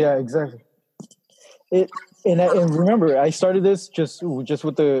 Yeah, exactly. And remember, I started this just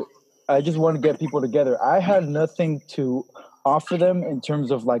with I just want to get people together. I had nothing to offer them in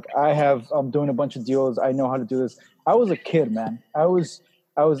terms of like, I'm doing a bunch of deals. I know how to do this. I was a kid, man. I was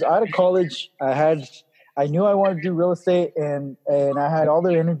out of college. I knew I wanted to do real estate, and I had all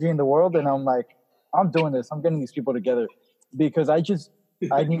the energy in the world. And I'm like, I'm doing this. I'm getting these people together because I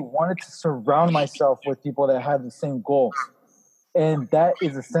wanted to surround myself with people that had the same goal. And that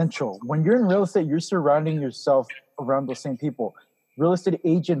is essential. When you're in real estate, you're surrounding yourself around those same people. Real estate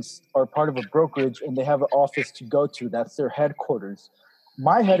agents are part of a brokerage, and they have an office to go to. That's their headquarters.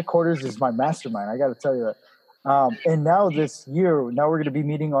 My headquarters is my mastermind. I got to tell you that. And now this year, we're going to be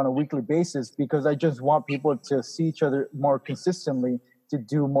meeting on a weekly basis because I just want people to see each other more consistently to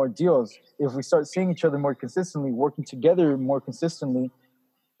do more deals. If we start seeing each other more consistently, working together more consistently,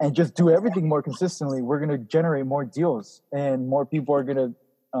 and just do everything more consistently, we're going to generate more deals, and more people are going to,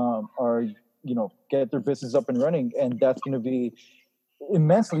 get their business up and running. And that's going to be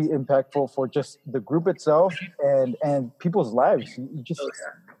immensely impactful for just the group itself and people's lives.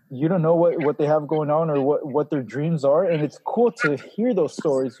 You don't know what they have going on or what their dreams are. And it's cool to hear those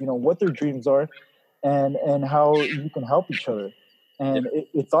stories, what their dreams are and how you can help each other. And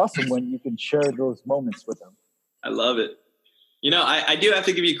it's awesome when you can share those moments with them. I love it. I do have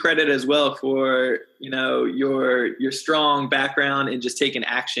to give you credit as well for, your strong background in just taking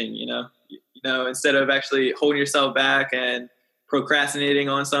action, instead of actually holding yourself back and procrastinating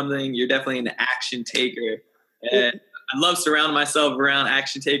on something. You're definitely an action taker. And I love surrounding myself around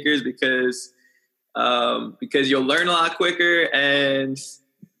action takers because you'll learn a lot quicker and it's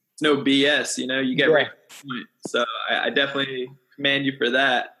no BS, you get right to the point. So I definitely commend you for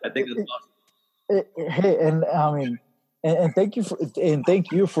that. I think that's awesome. Hey, and I mean, and thank you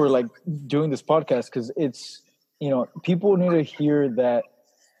for like doing this podcast, because it's, people need to hear that,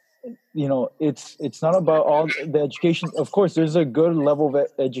 it's not about all the education. Of course, there's a good level of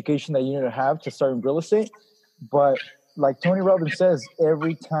education that you need to have to start in real estate, but like Tony Robbins says,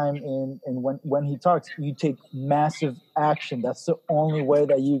 every time when he talks, you take massive action. That's the only way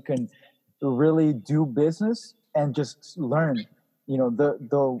that you can really do business and just learn.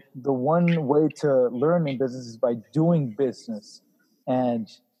 The one way to learn in business is by doing business. And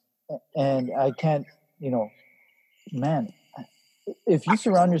I can't, man, if you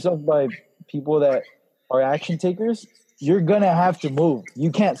surround yourself by people that are action takers, you're going to have to move.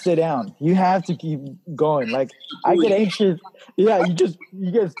 You can't sit down. You have to keep going. Like, I get anxious. Yeah, you just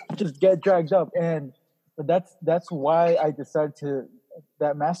get dragged up. And that's why I decided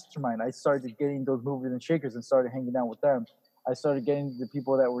that mastermind. I started getting those movers and shakers and started hanging out with them. I started getting the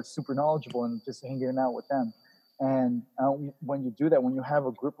people that were super knowledgeable and just hanging out with them. And when you do that, when you have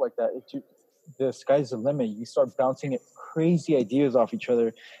a group like that, the sky's the limit. You start bouncing crazy ideas off each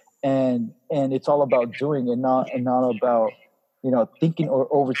other, and it's all about doing and not about thinking or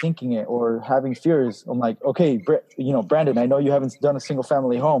overthinking it or having fears. I'm like, okay, Brandon, I know you haven't done a single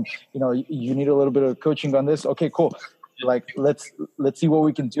family home. You need a little bit of coaching on this. Okay, cool. Like, let's see what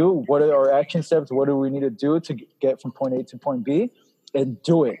we can do. What are our action steps? What do we need to do to get from point A to point B? And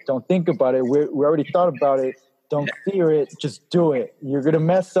do it. Don't think about it. We already thought about it. Don't fear it. Just do it. You're going to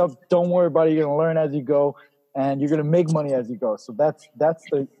mess up. Don't worry about it. You're going to learn as you go, and you're going to make money as you go. So that's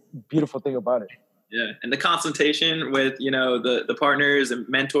the beautiful thing about it. Yeah. And the consultation with, the partners and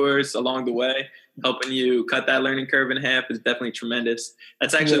mentors along the way, helping you cut that learning curve in half is definitely tremendous.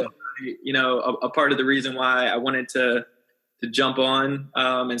 That's actually, a part of the reason why I wanted to jump on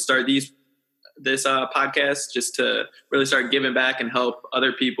and start this podcast, just to really start giving back and help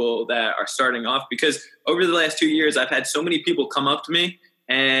other people that are starting off. Because over the last 2 years, I've had so many people come up to me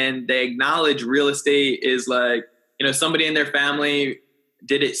and they acknowledge real estate is like, somebody in their family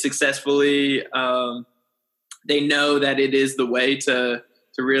did it successfully. They know that it is the way to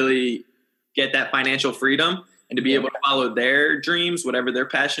really get that financial freedom and to be able to follow their dreams, whatever their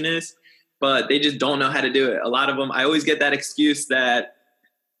passion is, but they just don't know how to do it. A lot of them, I always get that excuse that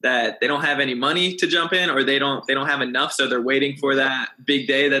they don't have any money to jump in, or they don't have enough. So they're waiting for that big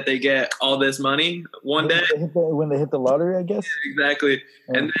day that they get all this money one day. When they hit the lottery, I guess. Yeah, exactly.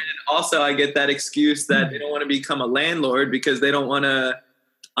 Yeah. And then also I get that excuse that they don't want to become a landlord because they don't want to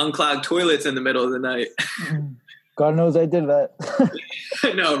unclog toilets in the middle of the night. God knows I did that.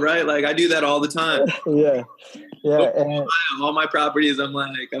 I know, right? Like, I do that all the time. Yeah. And all my properties, I'm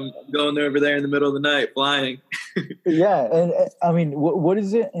going over there in the middle of the night flying. Yeah. And I mean, what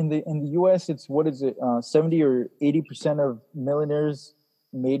is it in the US? It's, what is it? 70 or 80% of millionaires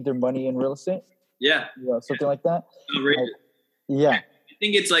made their money in real estate. Yeah. Something like that. Like, yeah. I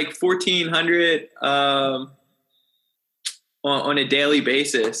think it's like 1,400 on a daily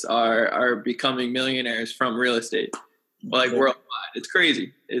basis are becoming millionaires from real estate, like worldwide. It's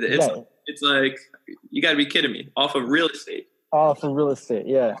crazy. It's like, you got to be kidding me, off of real estate. Off of real estate,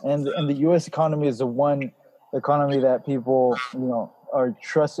 yeah. And the U.S. economy is the one economy that people, are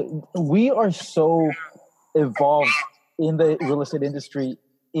trusted. We are so evolved in the real estate industry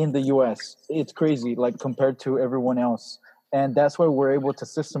in the U.S. It's crazy, like compared to everyone else. And that's why we're able to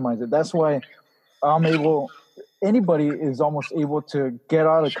systemize it. That's why anybody is almost able to get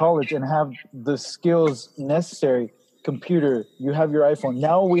out of college and have the skills necessary. Computer, you have your iPhone.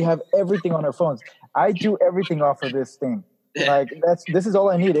 Now we have everything on our phones. I do everything off of this thing. Like this is all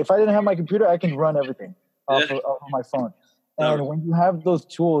I need. If I didn't have my computer, I can run everything off of my phone. And when you have those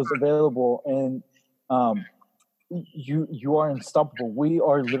tools available, and you are unstoppable. We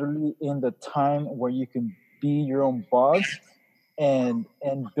are literally in the time where you can be your own boss and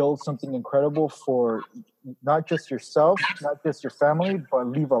build something incredible for not just yourself, not just your family, but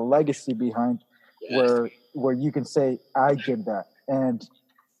leave a legacy behind where you can say, I did that. And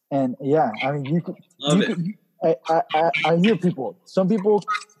yeah, I mean, I hear people, some people,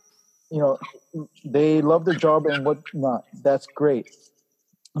 they love their job and whatnot. That's great.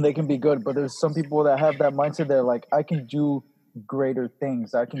 And they can be good, but there's some people that have that mindset. They're like, I can do greater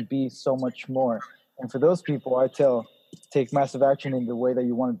things. I can be so much more. And for those people, I take massive action in the way that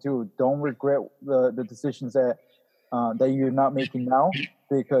you want to do. Don't regret the decisions that you're not making now,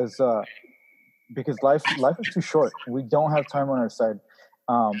 because life is too short. We don't have time on our side.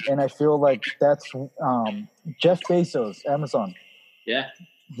 And I feel like that's Jeff Bezos, Amazon. Yeah.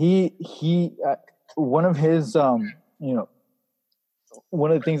 He one of his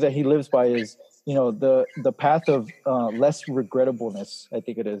one of the things that he lives by is the path of less regrettableness. I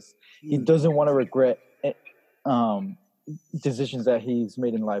think it is. He doesn't want to regret decisions that he's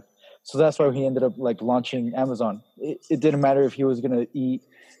made in life. So that's why he ended up like launching Amazon. It didn't matter if he was gonna eat,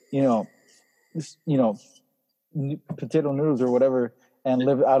 potato noodles or whatever and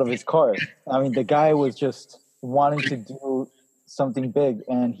live out of his car. I mean, the guy was just wanting to do something big,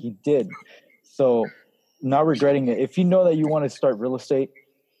 and he did. So not regretting it. If you know that you want to start real estate,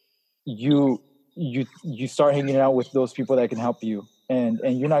 you start hanging out with those people that can help you. And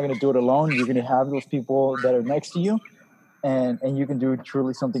you're not going to do it alone. You're going to have those people that are next to you, and you can do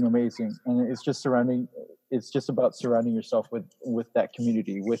truly something amazing. And it's just about surrounding yourself with that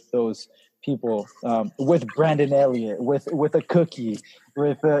community, with those people, with Brandon Elliott, with a cookie,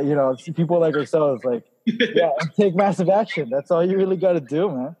 with people like ourselves. Like, yeah, take massive action. That's all you really got to do,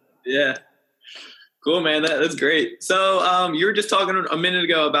 man. Yeah. Cool, man. That's great. So you were just talking a minute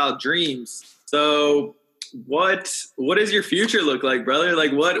ago about dreams. So what does your future look like, brother?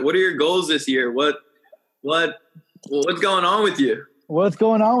 Like what are your goals this year? What's going on with you? What's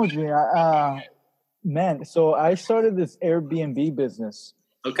going on with me? Man, so I started this Airbnb business.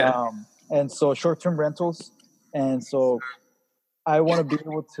 Okay. And so short-term rentals. And so I want to be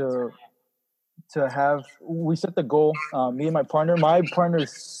able to have, we set the goal, me and my partner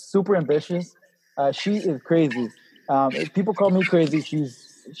is super ambitious. She is crazy. If people call me crazy, she's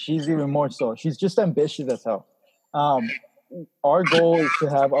even more so. She's just ambitious as hell. Our goal is to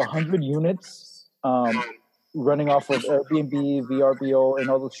have 100 units running off of Airbnb, VRBO, and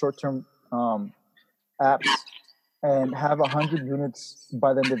all those short-term apps, and have 100 units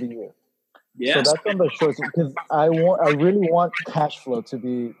by the end of the year. Yeah. So that's on the short term, because I really want cash flow to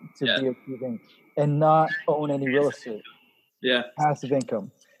be a key thing, and not own any real estate. Yeah. Passive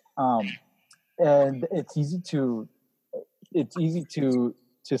income. And it's easy to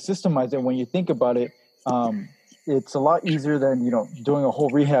systemize it when you think about it. It's a lot easier than doing a whole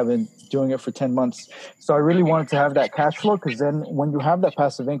rehab and doing it for 10 months. So I really wanted to have that cash flow, because then when you have that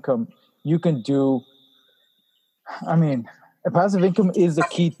passive income, you can do. I mean, a passive income is the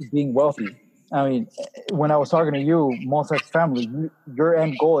key to being wealthy. I mean, when I was talking to you, multi-family, your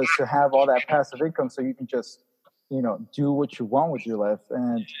end goal is to have all that passive income so you can just do what you want with your life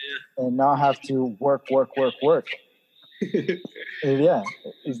and not have to work. Yeah,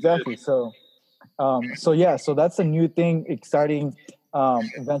 exactly. So that's a new thing, exciting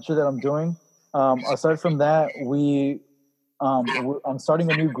venture that I'm doing. Aside from that, I'm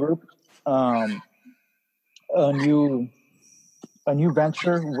starting a new group, a new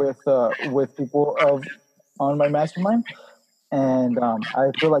venture with people on my mastermind, and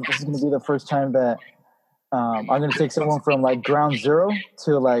I feel like this is going to be the first time that I'm going to take someone from like ground zero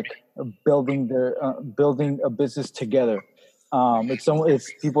to like building a business together.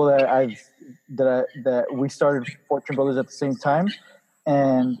 It's people that we started Fortune Builders at the same time,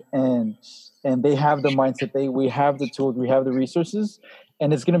 and they have the mindset. We have the tools, we have the resources,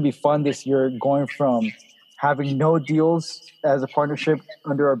 and it's going to be fun this year going from having no deals as a partnership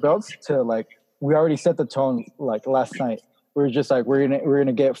under our belts to like we already set the tone like last night. We're just like we're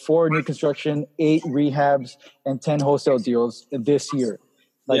gonna get 4 new construction, 8 rehabs, and 10 wholesale deals this year.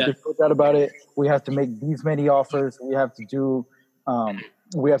 Like there's no doubt about it. We have to make these many offers. We have to do.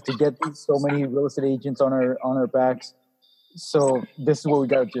 We have to get so many real estate agents on our backs. So this is what we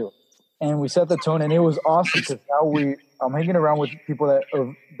got to do, and we set the tone, and it was awesome because now I'm hanging around with people that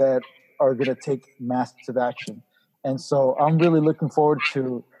are going to take massive action, and so I'm really looking forward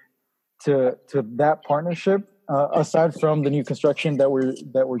to that partnership. Aside from the new construction that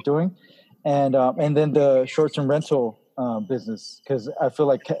we're doing, and then the short-term rental business, because I feel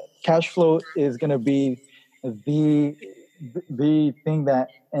like cash flow is going to be the thing that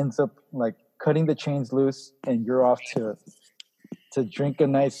ends up like cutting the chains loose, and you're off to drink a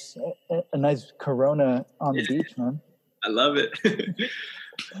nice Corona on the beach, man. I love it.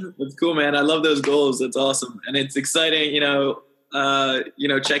 That's cool, man. I love those goals. That's awesome, and it's exciting.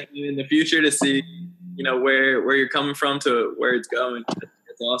 Checking in the future to see, where you're coming from to where it's going.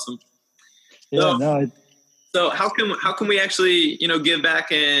 It's awesome. Yeah, So how can we actually, give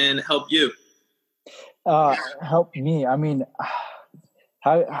back and help you? Help me. I mean,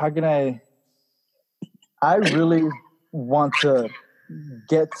 how can I really want to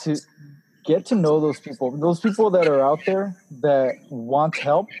get to know those people that are out there that want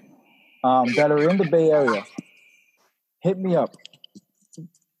help, that are in the Bay Area. Hit me up.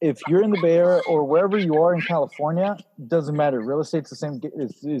 If you're in the Bay Area or wherever you are in California, it doesn't matter. Real estate's the same.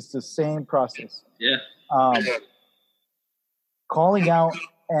 It's the same process. Yeah. Calling out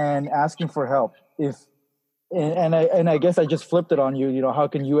and asking for help. And I guess I just flipped it on you. How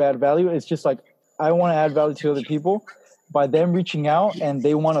can you add value? It's just like I want to add value to other people by them reaching out and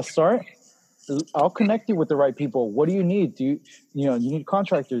they want to start. I'll connect you with the right people. What do you need? You need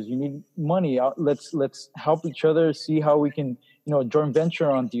contractors. You need money. Let's help each other. See how we can joint venture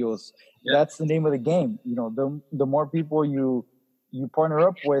on deals. Yeah. That's the name of the game. The more people you partner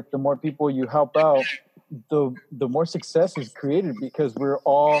up with, the more people you help out, the more success is created because we're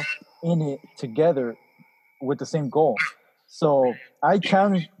all in it together with the same goal. So I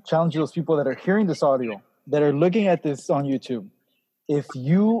challenge those people that are hearing this audio, that are looking at this on YouTube. If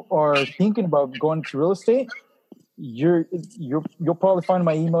you are thinking about going to real estate, you'll probably find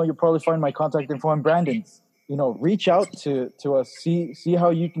my email. You'll probably find my contact info on Brandon's. Reach out to us. See how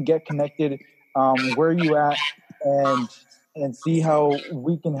you can get connected, where you at, and see how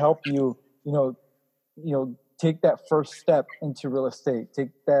we can help you. Take that first step into real estate. Take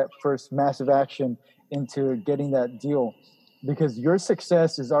that first massive action into getting that deal, because your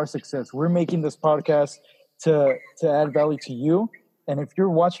success is our success. We're making this podcast to add value to you. And if you're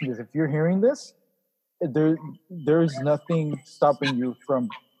watching this, if you're hearing this, there's nothing stopping you from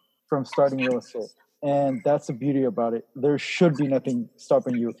starting real estate. And that's the beauty about it. There should be nothing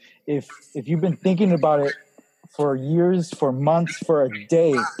stopping you. If you've been thinking about it for years, for months, for a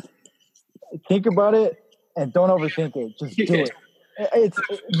day, think about it and don't overthink it. Just do it. It's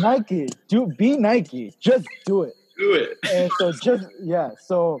Nike. Be Nike. Just do it. Do it. And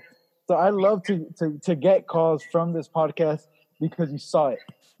so I love to get calls from this podcast because you saw it.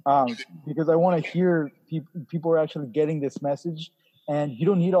 Because I want to hear people are actually getting this message, and you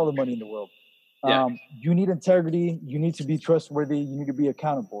don't need all the money in the world. Yeah. You need integrity. You need to be trustworthy. You need to be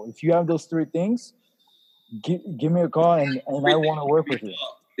accountable. If you have those 3 things, give me a call, and I want to work with you.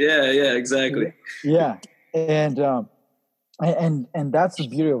 Yeah, exactly. Yeah, and that's the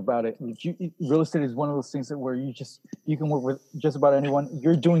beauty about it. Real estate is one of those things where you can work with just about anyone.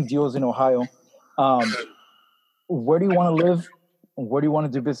 You're doing deals in Ohio. Where do you want to live? Where do you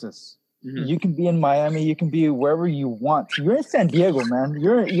want to do business? Mm-hmm. You can be in Miami. You can be wherever you want. You're in San Diego, man.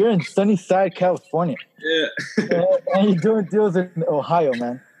 You're in sunny side California. Yeah. and you're doing deals in Ohio,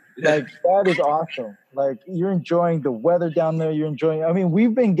 man. Like, that is awesome. Like, you're enjoying the weather down there. You're enjoying. I mean,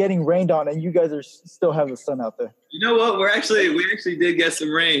 we've been getting rained on, and you guys are still have the sun out there. You know what? We actually did get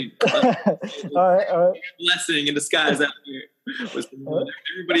some rain. All right. Blessing in disguise out here.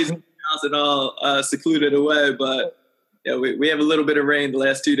 Everybody's in the house and all secluded away, but yeah, we have a little bit of rain the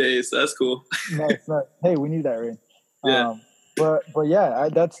last 2 days, so that's cool. Nice. Hey, we need that rain. Yeah. But yeah,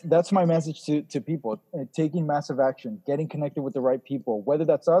 that's my message to people: taking massive action, getting connected with the right people, whether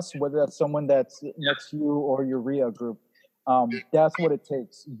that's us, whether that's someone that's next to you or your RIA group. That's what it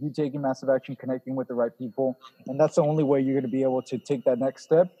takes. You taking massive action, connecting with the right people, and that's the only way you're going to be able to take that next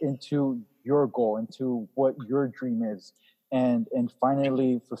step into your goal, into what your dream is, and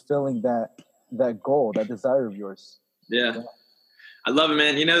finally fulfilling that goal, that desire of yours. Yeah. I love it,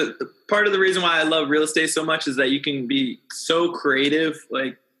 man. You know, part of the reason why I love real estate so much is that you can be so creative.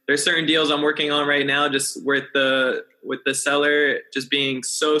 Like there's certain deals I'm working on right now, just with the seller, just being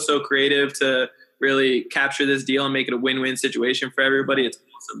so creative to really capture this deal and make it a win-win situation for everybody. It's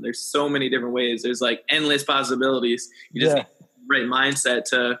awesome. There's so many different ways. There's like endless possibilities. You just need the right mindset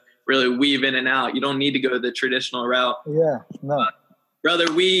to really weave in and out. You don't need to go the traditional route. Yeah, no.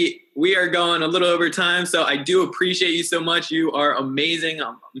 Brother, we are going a little over time, so I do appreciate you so much. You are amazing.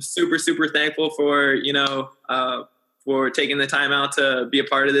 I'm super thankful for, for taking the time out to be a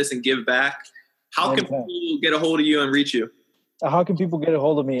part of this and give back. How can people get a hold of you and reach you? How can people get a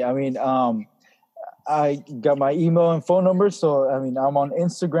hold of me? I mean, I got my email and phone number, so I mean, I'm on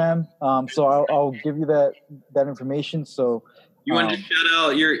Instagram. So I'll give you that information. So you want to shout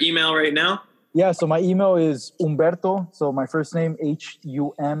out your email right now? Yeah, so my email is Humberto, so my first name,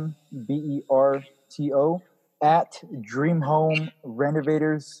 HUMBERTO, at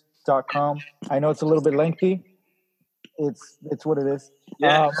dreamhomerenovators.com. I know it's a little bit lengthy. It's what it is.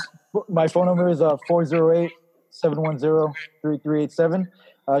 Yeah. My phone number is 408-710-3387.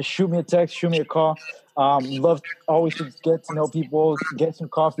 Shoot me a text, shoot me a call. Love always to get to know people, get some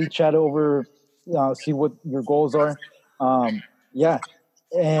coffee, chat over, see what your goals are. Yeah.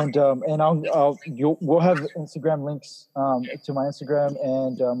 And we'll have Instagram links to my Instagram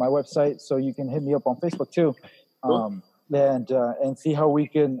and my website, so you can hit me up on Facebook too, and see how we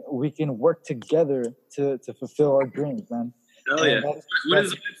can work together to fulfill our dreams, man. Oh yeah! What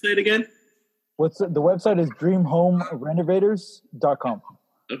is the website again? The website is dreamhomerenovators.com.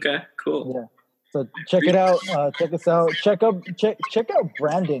 Okay, cool. Yeah, so check it out. Check us out. Check out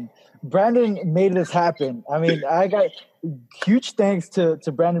Brandon. Brandon made this happen. I mean, I got huge thanks to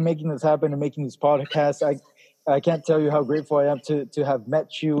Brandon making this happen and making this podcast. I can't tell you how grateful I am to have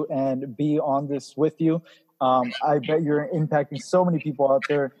met you and be on this with you. I bet you're impacting so many people out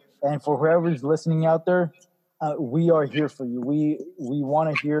there. And for whoever's listening out there, we are here for you. We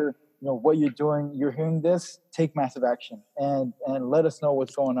want to hear what you're doing. You're hearing this, take massive action and let us know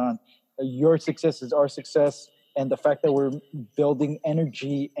what's going on. Your success is our success. And the fact that we're building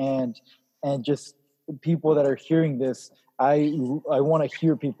energy and just people that are hearing this, I want to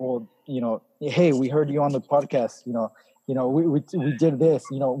hear people, hey, we heard you on the podcast, we did this,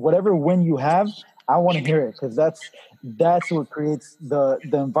 whatever win you have, I want to hear it, because that's what creates the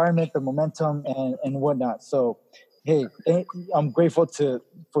environment, the momentum, and whatnot. So, hey, I'm grateful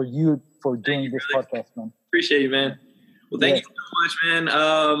for you for doing this podcast, man. Appreciate you, man. Well, thank you so much, man.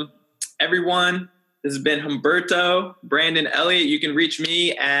 Everyone. This has been Humberto, Brandon Elliott. You can reach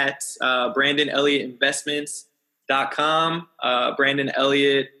me at BrandonElliottInvestments.com, Brandon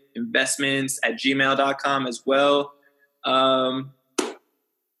Elliott Investments at gmail.com as well.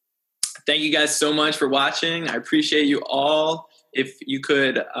 Thank you guys so much for watching. I appreciate you all. If you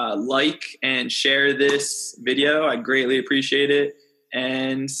could like and share this video, I greatly appreciate it.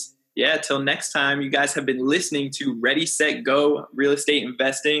 And yeah, till next time, you guys have been listening to Ready, Set, Go Real Estate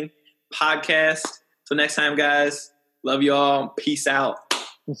Investing Podcast. Till next time, guys. Love you all. Peace out.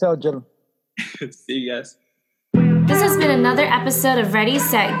 Peace out, gentlemen. See you guys. This has been another episode of Ready,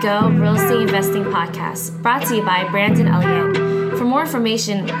 Set, Go Real Estate Investing Podcast, brought to you by Brandon Elliott. For more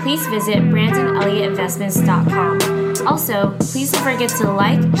information, please visit BrandonElliottInvestments.com. Also, please don't forget to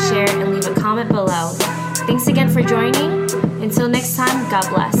like, share, and leave a comment below. Thanks again for joining. Until next time, God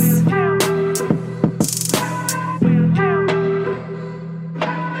bless.